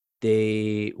 and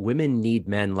women need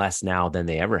men less now than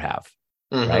they ever have,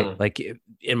 right? Mm-hmm. Like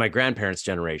in my grandparents'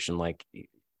 generation, like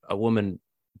a woman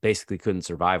basically couldn't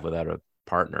survive without a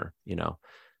partner.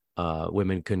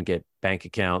 Women couldn't get bank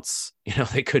accounts,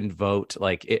 they couldn't vote.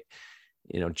 Like it,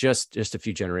 just a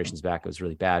few generations back, it was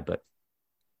really bad. But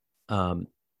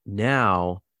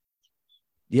now,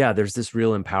 yeah, there's this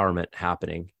real empowerment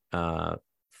happening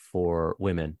for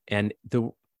women, and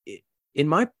in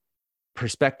my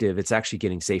perspective, it's actually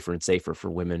getting safer and safer for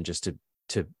women just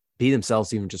to be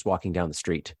themselves, even just walking down the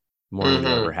street, more than it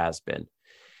ever has been.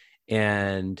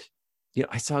 And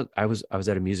I was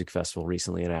at a music festival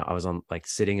recently, and I was on, like,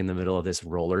 sitting in the middle of this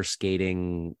roller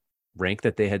skating rink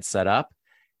that they had set up,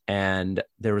 and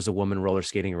there was a woman roller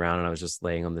skating around, and I was just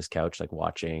laying on this couch, like,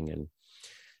 watching,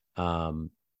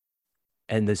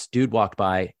 and this dude walked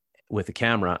by with a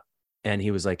camera, and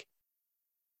he was like,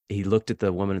 he looked at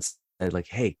the woman and said, like,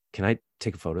 "Hey, can I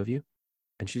take a photo of you?"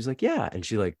 And she's like, "Yeah." And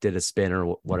she, like, did a spin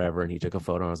or whatever, and he took a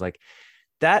photo. And I was like,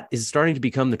 that is starting to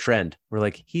become the trend. We're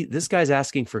like, this guy's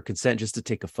asking for consent just to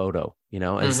take a photo,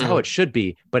 and it's how it should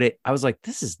be. But I was like,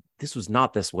 this was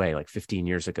not this way like 15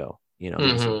 years ago.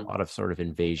 There's a lot of sort of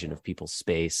invasion of people's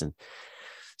space. And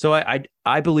so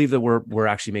I believe that we're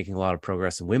actually making a lot of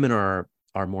progress, and women are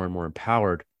more and more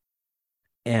empowered,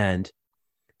 and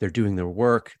they're doing their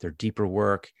work, their deeper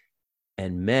work,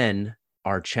 and men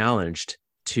are challenged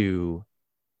to,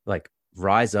 like,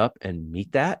 rise up and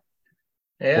meet that.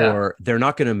 Yeah. Or they're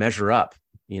not going to measure up,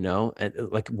 and,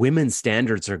 like, women's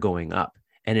standards are going up.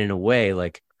 And in a way,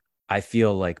 like, I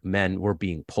feel like men were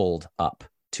being pulled up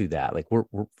to that. Like, we're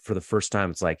for the first time,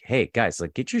 it's like, hey guys,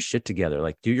 like, get your shit together,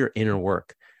 like, do your inner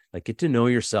work, like, get to know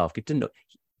yourself,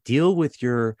 deal with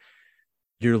your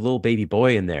little baby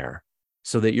boy in there,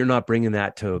 so that you're not bringing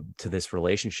that to this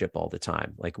relationship all the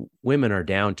time. Like, women are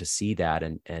down to see that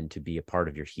and to be a part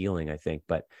of your healing, I think,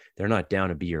 but they're not down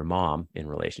to be your mom in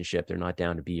relationship. They're not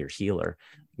down to be your healer.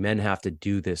 Men have to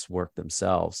do this work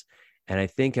themselves. And I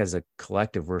think as a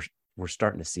collective, we're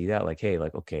starting to see that, like, hey,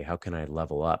 like, okay, how can I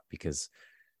level up? Because,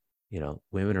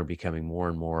 women are becoming more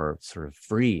and more sort of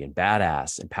free and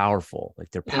badass and powerful. Like,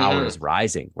 their power is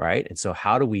rising. Right. And so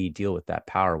how do we deal with that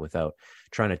power without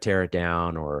trying to tear it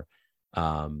down, or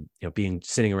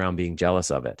sitting around being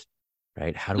jealous of it,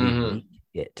 right? How do we make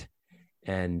it?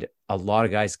 And a lot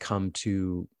of guys come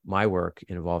to my work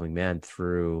in Evolving Men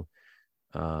through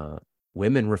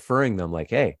women referring them, like,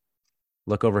 hey,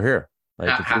 look over here.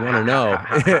 Like, if you want to know,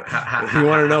 if you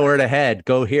want to know where to head,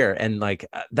 go here. And, like,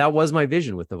 that was my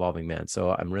vision with Evolving Men. So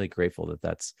I'm really grateful that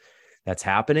that's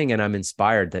happening. And I'm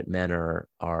inspired that men are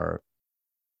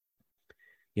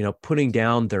putting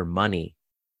down their money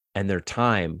and their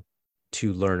time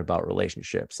to learn about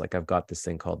relationships. Like, I've got this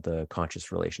thing called the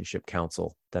Conscious Relationship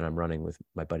Council that I'm running with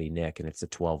my buddy Nick, and it's a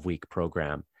 12-week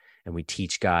program, and we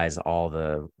teach guys all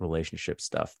the relationship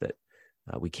stuff that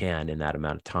we can in that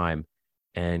amount of time.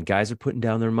 And guys are putting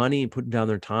down their money and putting down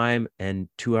their time and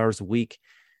 2 hours a week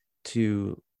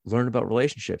to learn about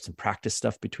relationships and practice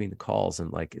stuff between the calls.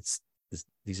 And, like,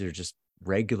 these are just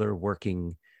regular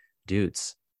working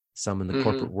dudes, some in the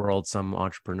corporate world, some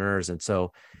entrepreneurs. And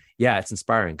so, yeah, it's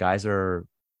inspiring. Guys are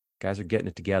getting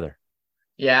it together.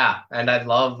 Yeah. And I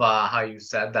love how you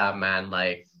said that, man.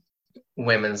 Like,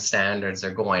 women's standards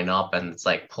are going up, and it's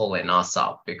like pulling us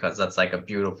up, because that's like a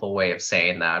beautiful way of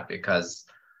saying that. Because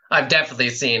I've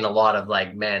definitely seen a lot of,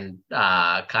 like, men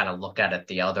kind of look at it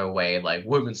the other way, like,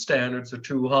 women's standards are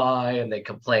too high, and they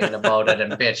complain about it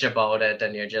and bitch about it.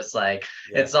 And you're just like,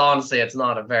 it's honestly, it's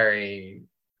not a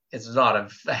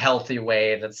healthy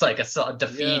way. And it's like a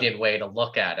defeating way to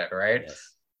look at it, right?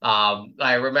 Yes.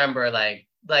 I remember, like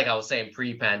I was saying,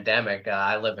 pre-pandemic,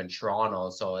 I live in Toronto,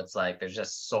 so it's like there's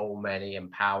just so many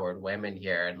empowered women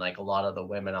here, and, like, a lot of the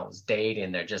women I was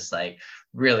dating, they're just, like,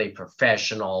 really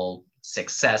professional,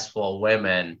 successful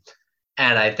women.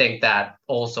 And I think that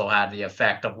also had the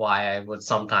effect of why I would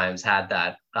sometimes had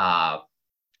that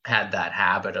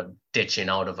habit of ditching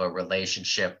out of a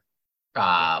relationship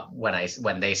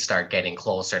when they start getting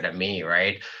closer to me,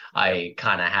 right? I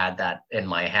kind of had that in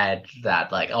my head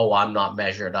that, like, oh, I'm not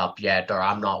measured up yet, or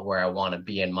I'm not where I want to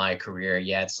be in my career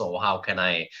yet, so how can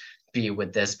I be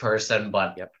with this person?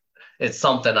 But it's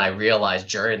something I realized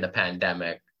during the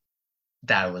pandemic,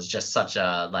 that it was just such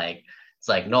a, like, it's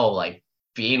like, no, like,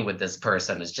 being with this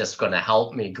person is just going to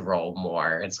help me grow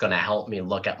more. It's going to help me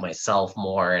look at myself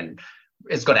more, and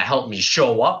it's going to help me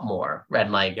show up more.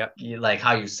 And, like, like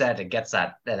how you said, it gets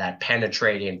that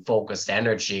penetrating, focused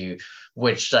energy,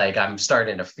 which, like, I'm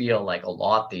starting to feel like a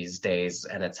lot these days,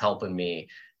 and it's helping me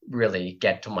really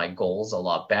get to my goals a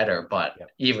lot better. But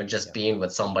even just being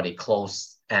with somebody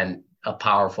close and a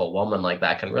powerful woman like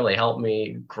that can really help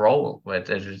me grow with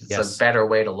it. It's a better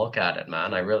way to look at it,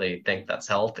 man. I really think that's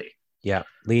healthy. Yeah.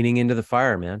 Leaning into the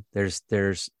fire, man. There's,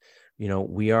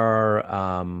 we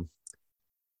are,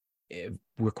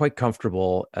 we're quite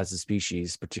comfortable as a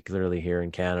species, particularly here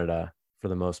in Canada, for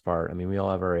the most part. I mean, we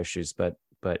all have our issues, but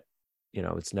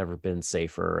it's never been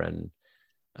safer. And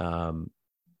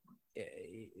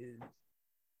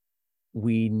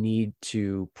we need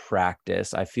to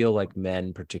practice. I feel like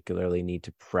men particularly need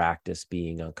to practice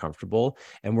being uncomfortable.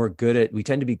 And we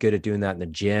tend to be good at doing that in the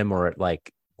gym or at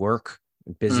like work,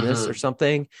 business or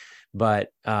something. But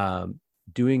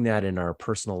doing that in our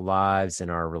personal lives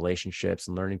and our relationships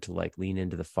and learning to like lean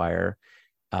into the fire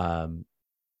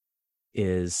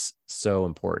is so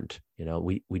important. You know,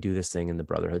 we do this thing in the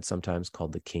brotherhood sometimes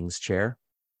called the King's Chair.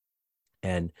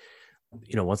 And,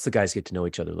 you know, once the guys get to know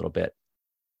each other a little bit,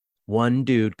 one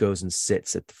dude goes and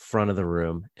sits at the front of the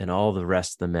room and all the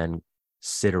rest of the men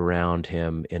sit around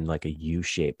him in like a U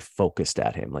shape, focused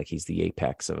at him, like he's the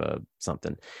apex of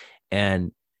something.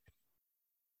 And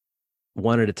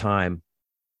one at a time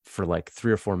for like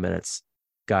 3 or 4 minutes,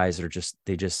 guys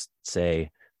they just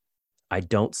say, I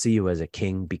don't see you as a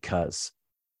king because,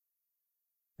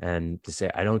 and they say,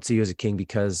 I don't see you as a king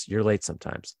because you're late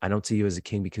sometimes. I don't see you as a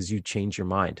king because you change your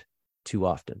mind too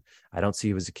often. I don't see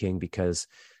you as a king because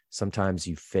sometimes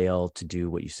you fail to do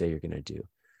what you say you're going to do.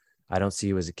 I don't see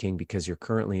you as a king because you're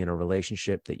currently in a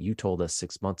relationship that you told us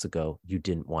 6 months ago you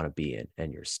didn't want to be in,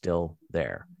 and you're still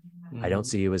there. I don't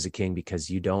see you as a king because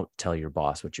you don't tell your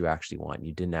boss what you actually want.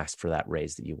 You didn't ask for that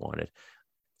raise that you wanted.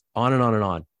 On and on and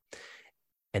on.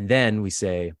 And then we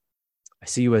say, I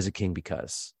see you as a king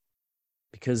because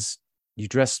you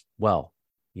dress well.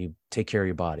 You take care of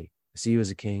your body. I see you as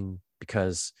a king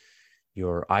because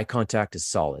your eye contact is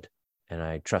solid and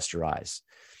I trust your eyes.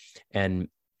 And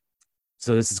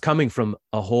so this is coming from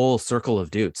a whole circle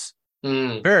of dudes.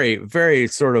 Very, very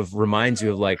sort of reminds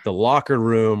you of like the locker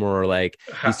room or like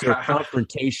these sort of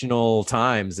confrontational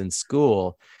times in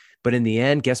school. But in the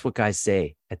end, guess what guys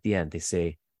say at the end? They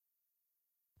say,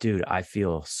 dude, I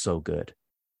feel so good.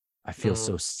 I feel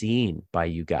so seen by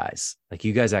you guys. Like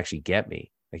you guys actually get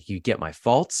me. Like you get my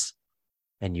faults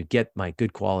and you get my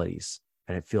good qualities,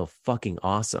 and it feels fucking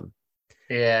awesome.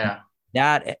 Yeah.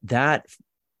 That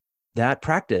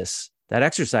practice, that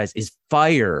exercise is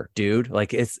fire, dude.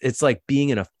 Like it's like being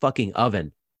in a fucking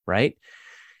oven, right?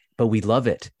 But we love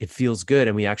it. It feels good.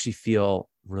 And we actually feel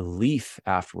relief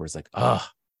afterwards. Like, oh,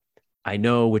 I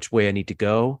know which way I need to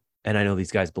go. And I know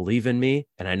these guys believe in me.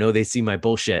 And I know they see my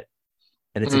bullshit.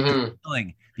 And it's a good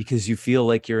feeling because you feel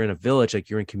like you're in a village, like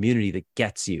you're in community that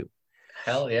gets you.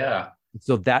 Hell yeah.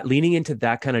 So that leaning into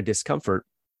that kind of discomfort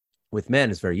with men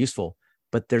is very useful.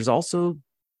 But there's also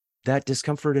that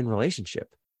discomfort in relationship.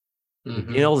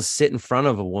 Being able to sit in front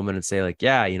of a woman and say like,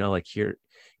 yeah, you know, like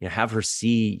have her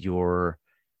see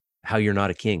how you're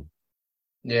not a king.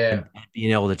 Yeah. And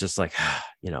being able to just like,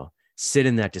 sit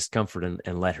in that discomfort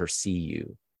and let her see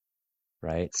you.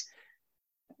 Right.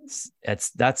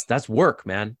 That's work,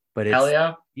 man. But it's Hell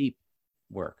yeah. deep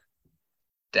work.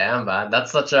 Damn, man,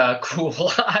 that's such a cool.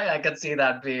 I can see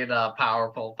that being a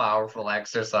powerful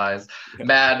exercise, Yeah.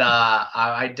 man.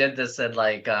 I did this in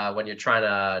like when you're trying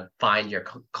to find your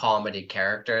comedy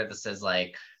character. This is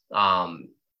like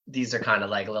these are kind of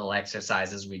like little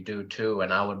exercises we do too.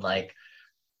 And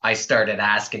I started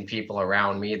asking people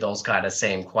around me those kind of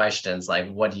same questions,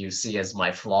 like, what do you see as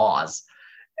my flaws?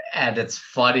 And it's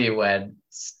funny when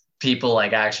people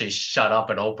like actually shut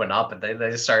up and open up and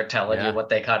they start telling you what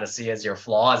they kind of see as your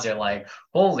flaws. You're like,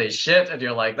 holy shit. And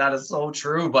you're like, that is so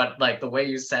true. But like the way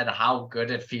you said how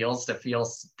good it feels to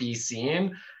be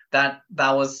seen, that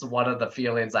was one of the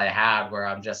feelings I had where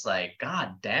I'm just like,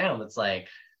 God damn, it's like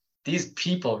these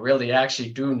people really actually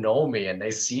do know me and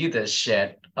they see this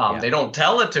shit. They don't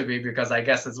tell it to me because I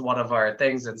guess it's one of our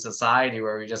things in society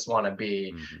where we just want to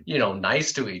be,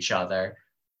 nice to each other.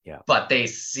 Yeah. But they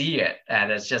see it.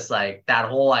 And it's just like that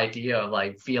whole idea of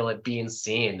like being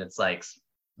seen. It's like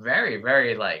very,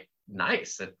 very like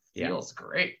nice. It feels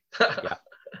great.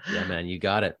 Yeah, man, you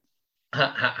got it.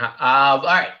 All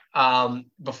right.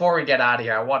 Before we get out of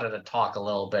here, I wanted to talk a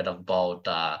little bit about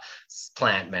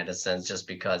plant medicines, just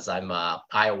because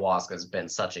ayahuasca has been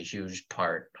such a huge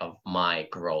part of my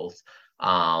growth.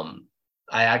 I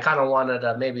kind of wanted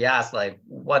to maybe ask, like,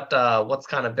 what's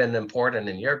kind of been important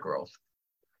in your growth?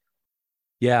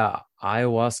 Yeah,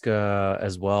 ayahuasca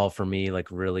as well for me, like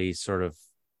really sort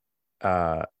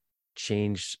of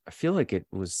changed. I feel like it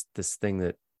was this thing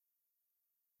that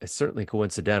is certainly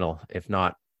coincidental, if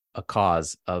not a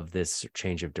cause of this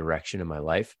change of direction in my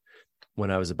life. When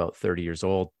I was about 30 years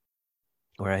old,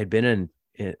 where I'd been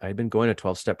going to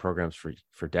 12-step programs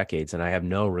for decades, and I have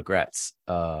no regrets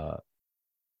about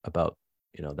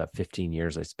that 15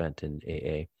 years I spent in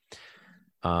AA.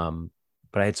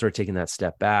 But I had sort of taken that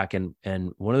step back. And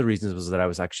one of the reasons was that I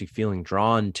was actually feeling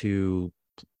drawn to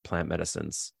plant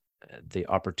medicines, the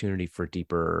opportunity for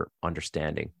deeper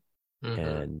understanding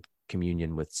and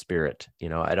communion with spirit.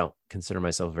 I don't consider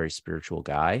myself a very spiritual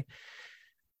guy,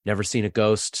 never seen a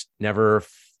ghost, never,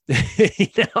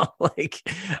 like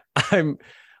I'm,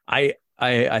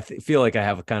 feel like I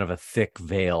have a kind of a thick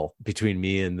veil between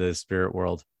me and the spirit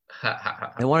world.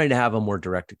 I wanted to have a more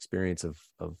direct experience of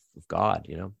God,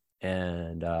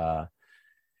 and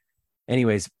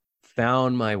anyways,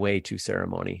 found my way to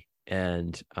ceremony,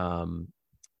 and the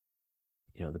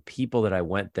people that I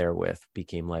went there with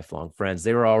became lifelong friends.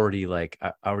 They were already like,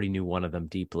 I already knew one of them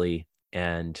deeply,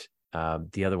 and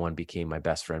the other one became my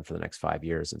best friend for the next 5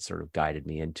 years and sort of guided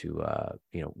me into,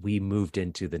 we moved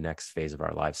into the next phase of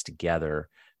our lives together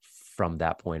from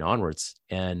that point onwards.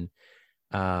 And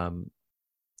I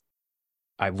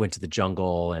went to the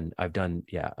jungle, and I've done,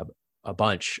 a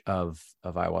bunch of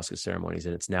ayahuasca ceremonies,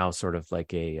 and it's now sort of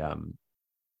like an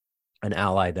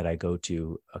ally that I go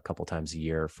to a couple times a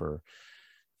year for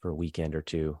a weekend or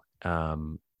two,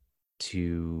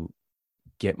 to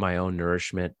get my own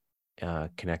nourishment,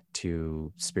 connect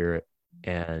to spirit.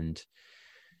 And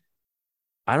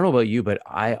I don't know about you, but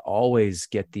I always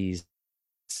get these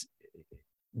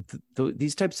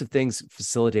types of things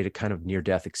facilitate a kind of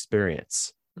near-death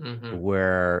experience,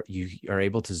 where you are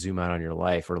able to zoom out on your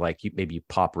life, or like maybe you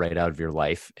pop right out of your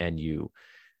life and you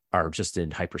are just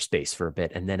in hyperspace for a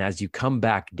bit. And then as you come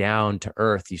back down to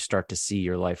earth, you start to see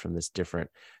your life from this different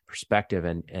perspective.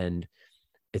 And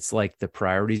it's like the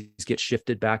priorities get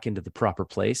shifted back into the proper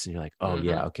place. And you're like, oh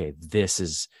yeah, okay, this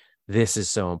is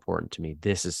so important to me.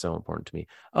 This is so important to me.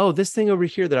 Oh, this thing over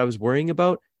here that I was worrying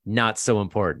about, not so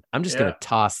important. I'm just going to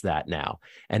toss that now.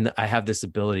 And I have this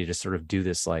ability to sort of do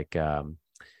this, like,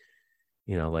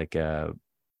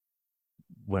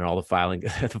 when all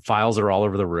the files are all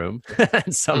over the room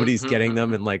and somebody's getting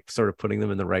them and like sort of putting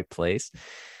them in the right place.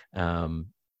 And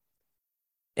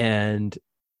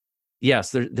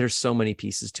yes, there's so many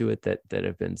pieces to it that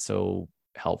have been so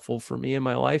helpful for me in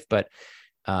my life. But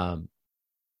I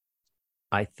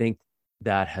think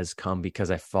that has come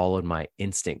because I followed my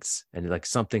instincts, and like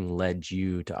something led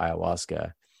you to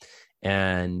ayahuasca,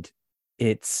 and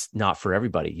it's not for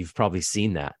everybody. You've probably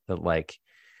seen that like,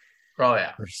 oh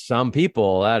yeah, for some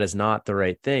people that is not the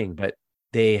right thing, but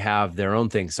they have their own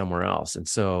thing somewhere else. And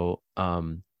so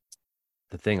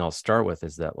the thing I'll start with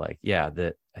is that, like, I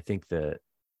think the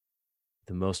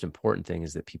most important thing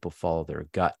is that people follow their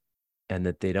gut, and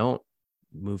that they don't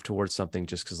move towards something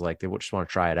just because like they just want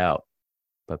to try it out,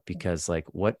 but because like,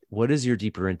 what is your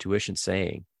deeper intuition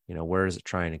saying? Where is it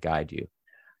trying to guide you,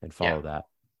 and follow that.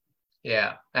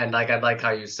 Yeah. And like, I like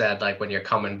how you said, like, when you're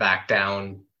coming back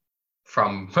down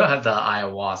from the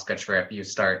ayahuasca trip, you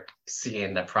start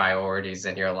seeing the priorities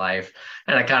in your life.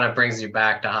 And it kind of brings you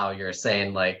back to how you're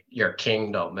saying, like, your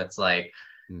kingdom. It's like,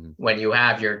 when you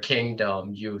have your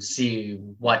kingdom, you see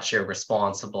what you're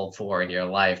responsible for in your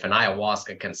life. And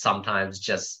ayahuasca can sometimes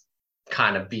just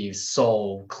kind of be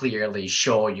so clearly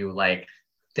show you, like,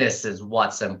 this is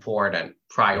what's important.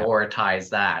 Prioritize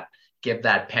that. Give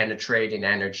that penetrating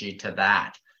energy to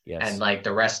that. Yes. And like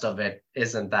the rest of it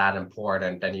isn't that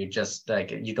important. And you just,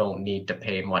 like, you don't need to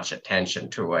pay much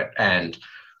attention to it. And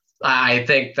I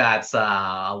think that's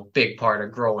a big part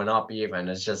of growing up, even,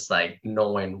 is just like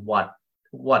knowing what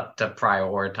to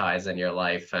prioritize in your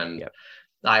life. And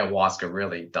ayahuasca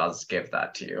really does give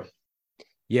that to you.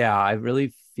 Yeah, I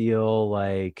really feel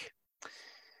like,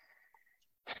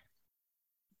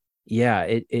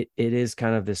 it is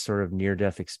kind of this sort of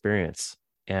near-death experience.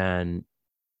 And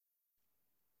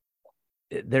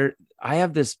I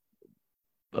have this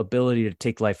ability to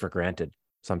take life for granted.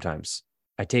 Sometimes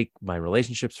I take my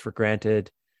relationships for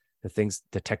granted, the things,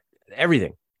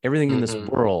 everything in this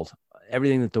world,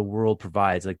 everything that the world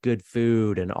provides, like good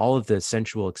food and all of the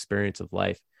sensual experience of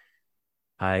life.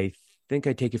 I think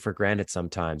I take it for granted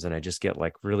sometimes, and I just get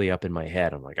like really up in my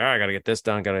head. I'm like, I got to get this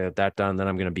done, got to get that done, then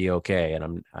I'm going to be okay.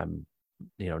 And I'm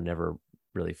never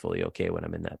really fully okay when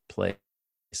I'm in that place.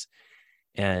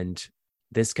 And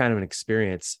this kind of an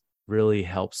experience really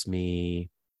helps me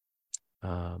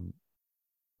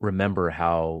remember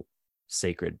how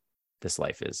sacred this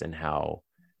life is, and how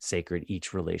sacred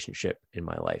each relationship in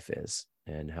my life is,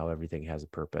 and how everything has a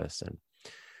purpose. And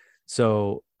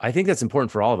so I think that's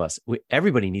important for all of us.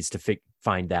 Everybody needs to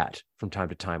find that from time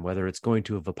to time, whether it's going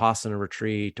to a Vipassana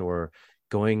retreat or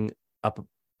going up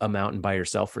a mountain by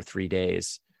yourself for 3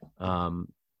 days.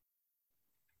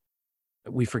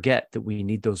 We forget that we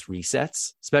need those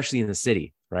resets, especially in the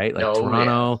city, right? Like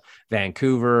Toronto,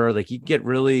 Vancouver, like you get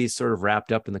really sort of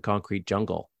wrapped up in the concrete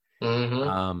jungle.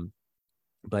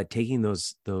 But taking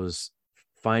those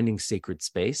finding sacred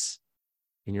space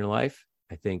in your life,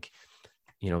 I think,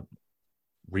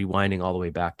 rewinding all the way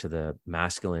back to the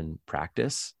masculine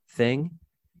practice thing,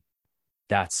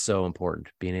 that's so important,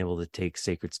 being able to take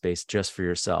sacred space just for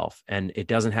yourself. And it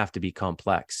doesn't have to be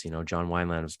complex. John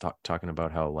Wineland was talking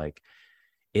about how like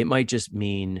it might just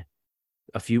mean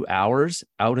a few hours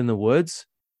out in the woods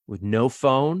with no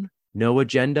phone, no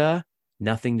agenda,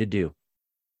 nothing to do.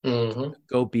 Mm-hmm.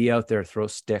 Go be out there, throw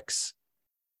sticks,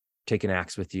 take an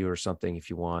axe with you or something if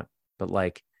you want. But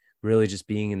like really just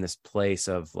being in this place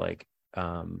of like,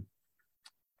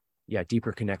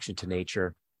 deeper connection to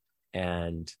nature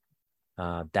and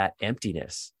that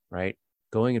emptiness, right?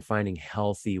 Going and finding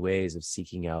healthy ways of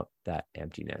seeking out that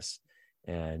emptiness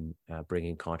and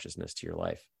bringing consciousness to your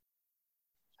life.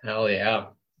 Hell yeah.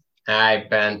 All right,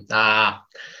 Ben. I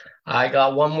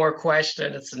got one more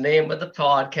question. It's the name of the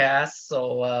podcast.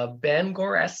 So, Ben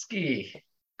Goreski,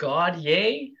 God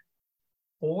yay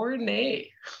or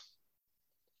nay?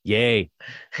 Yay.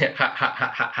 All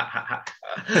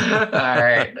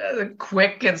right.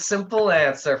 Quick and simple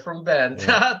answer from Ben.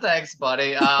 Yeah. Thanks,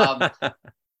 buddy.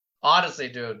 Honestly,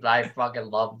 dude, I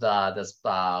fucking loved this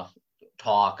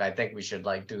talk. I think we should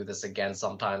like do this again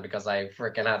sometime because I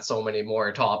freaking had so many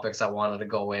more topics I wanted to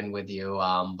go in with you.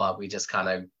 But we just kind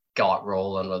of got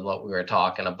rolling with what we were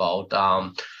talking about.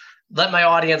 Let my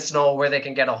audience know where they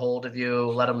can get a hold of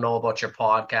you. Let them know about your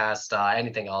podcast.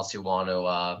 Anything else you want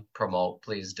to promote,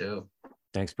 please do.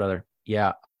 Thanks, brother.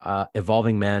 Yeah.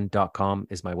 Evolvingman.com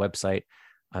is my website.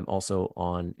 I'm also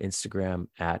on Instagram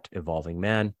at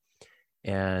evolvingman.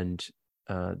 And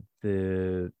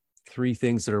the three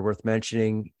things that are worth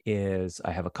mentioning is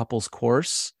I have a couples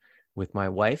course with my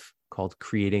wife called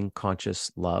Creating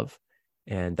Conscious Love.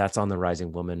 And that's on the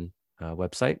Rising Woman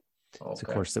website. Okay. It's a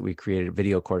course that we created, a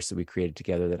video course that we created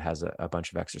together that has a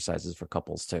bunch of exercises for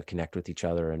couples to connect with each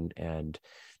other. And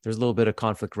there's a little bit of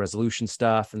conflict resolution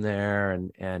stuff in there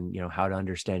and how to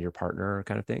understand your partner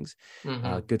kind of things.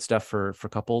 Mm-hmm. Good stuff for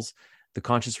couples. The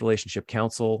Conscious Relationship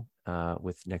Council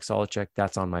with Nick Solacek,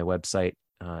 that's on my website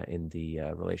in the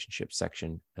relationship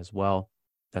section as well.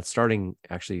 That's starting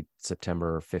actually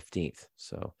September 15th.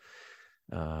 So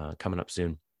coming up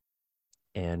soon.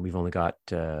 And we've only got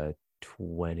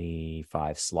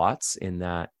 25 slots in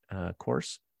that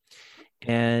course.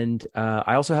 And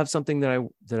I also have something that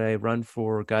I run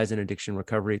for guys in addiction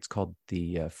recovery. It's called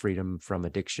the Freedom from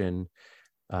Addiction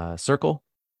Circle.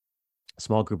 A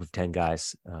small group of 10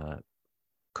 guys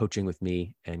coaching with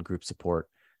me and group support,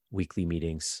 weekly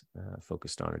meetings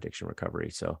focused on addiction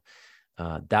recovery. So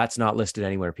that's not listed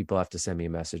anywhere. People have to send me a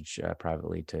message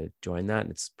privately to join that.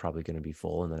 And it's probably going to be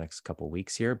full in the next couple of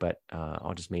weeks here, but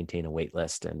I'll just maintain a wait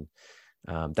list. And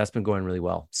that's been going really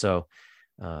well. So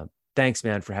thanks,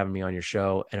 man, for having me on your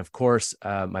show. And of course,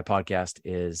 my podcast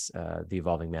is the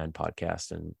Evolving Man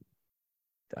podcast. And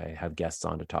I have guests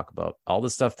on to talk about all the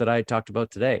stuff that I talked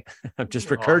about today. I'm just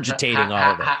regurgitating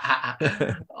all of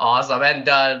it. Awesome.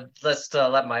 And let's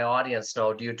let my audience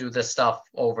know, do you do this stuff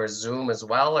over Zoom as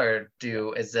well, or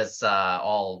is this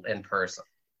all in person?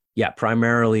 Yeah,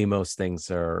 primarily most things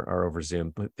are over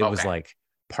Zoom, but it was like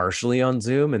partially on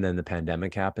Zoom, and then the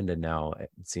pandemic happened, and now it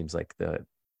seems like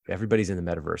everybody's in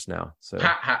the metaverse now. So all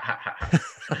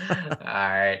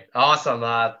right.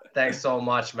 Awesome. Thanks so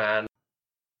much, man.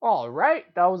 All right,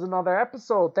 that was another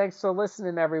episode. Thanks for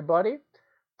listening, everybody.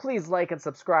 Please like and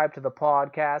subscribe to the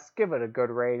podcast. Give it a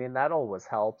good rating. That always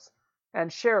helps.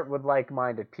 And share it with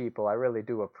like-minded people. I really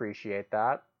do appreciate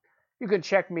that. You can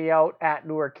check me out at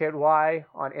NewerKidY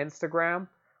on Instagram,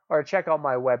 or check out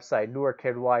my website,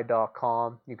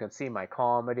 newerkidY.com. You can see my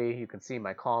comedy. You can see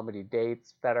my comedy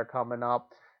dates that are coming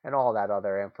up, and all that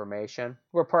other information.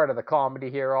 We're part of the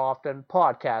Comedy Here Often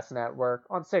podcast network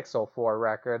on 604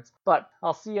 Records. But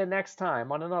I'll see you next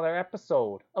time on another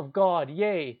episode of God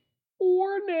Yay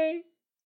or Nay.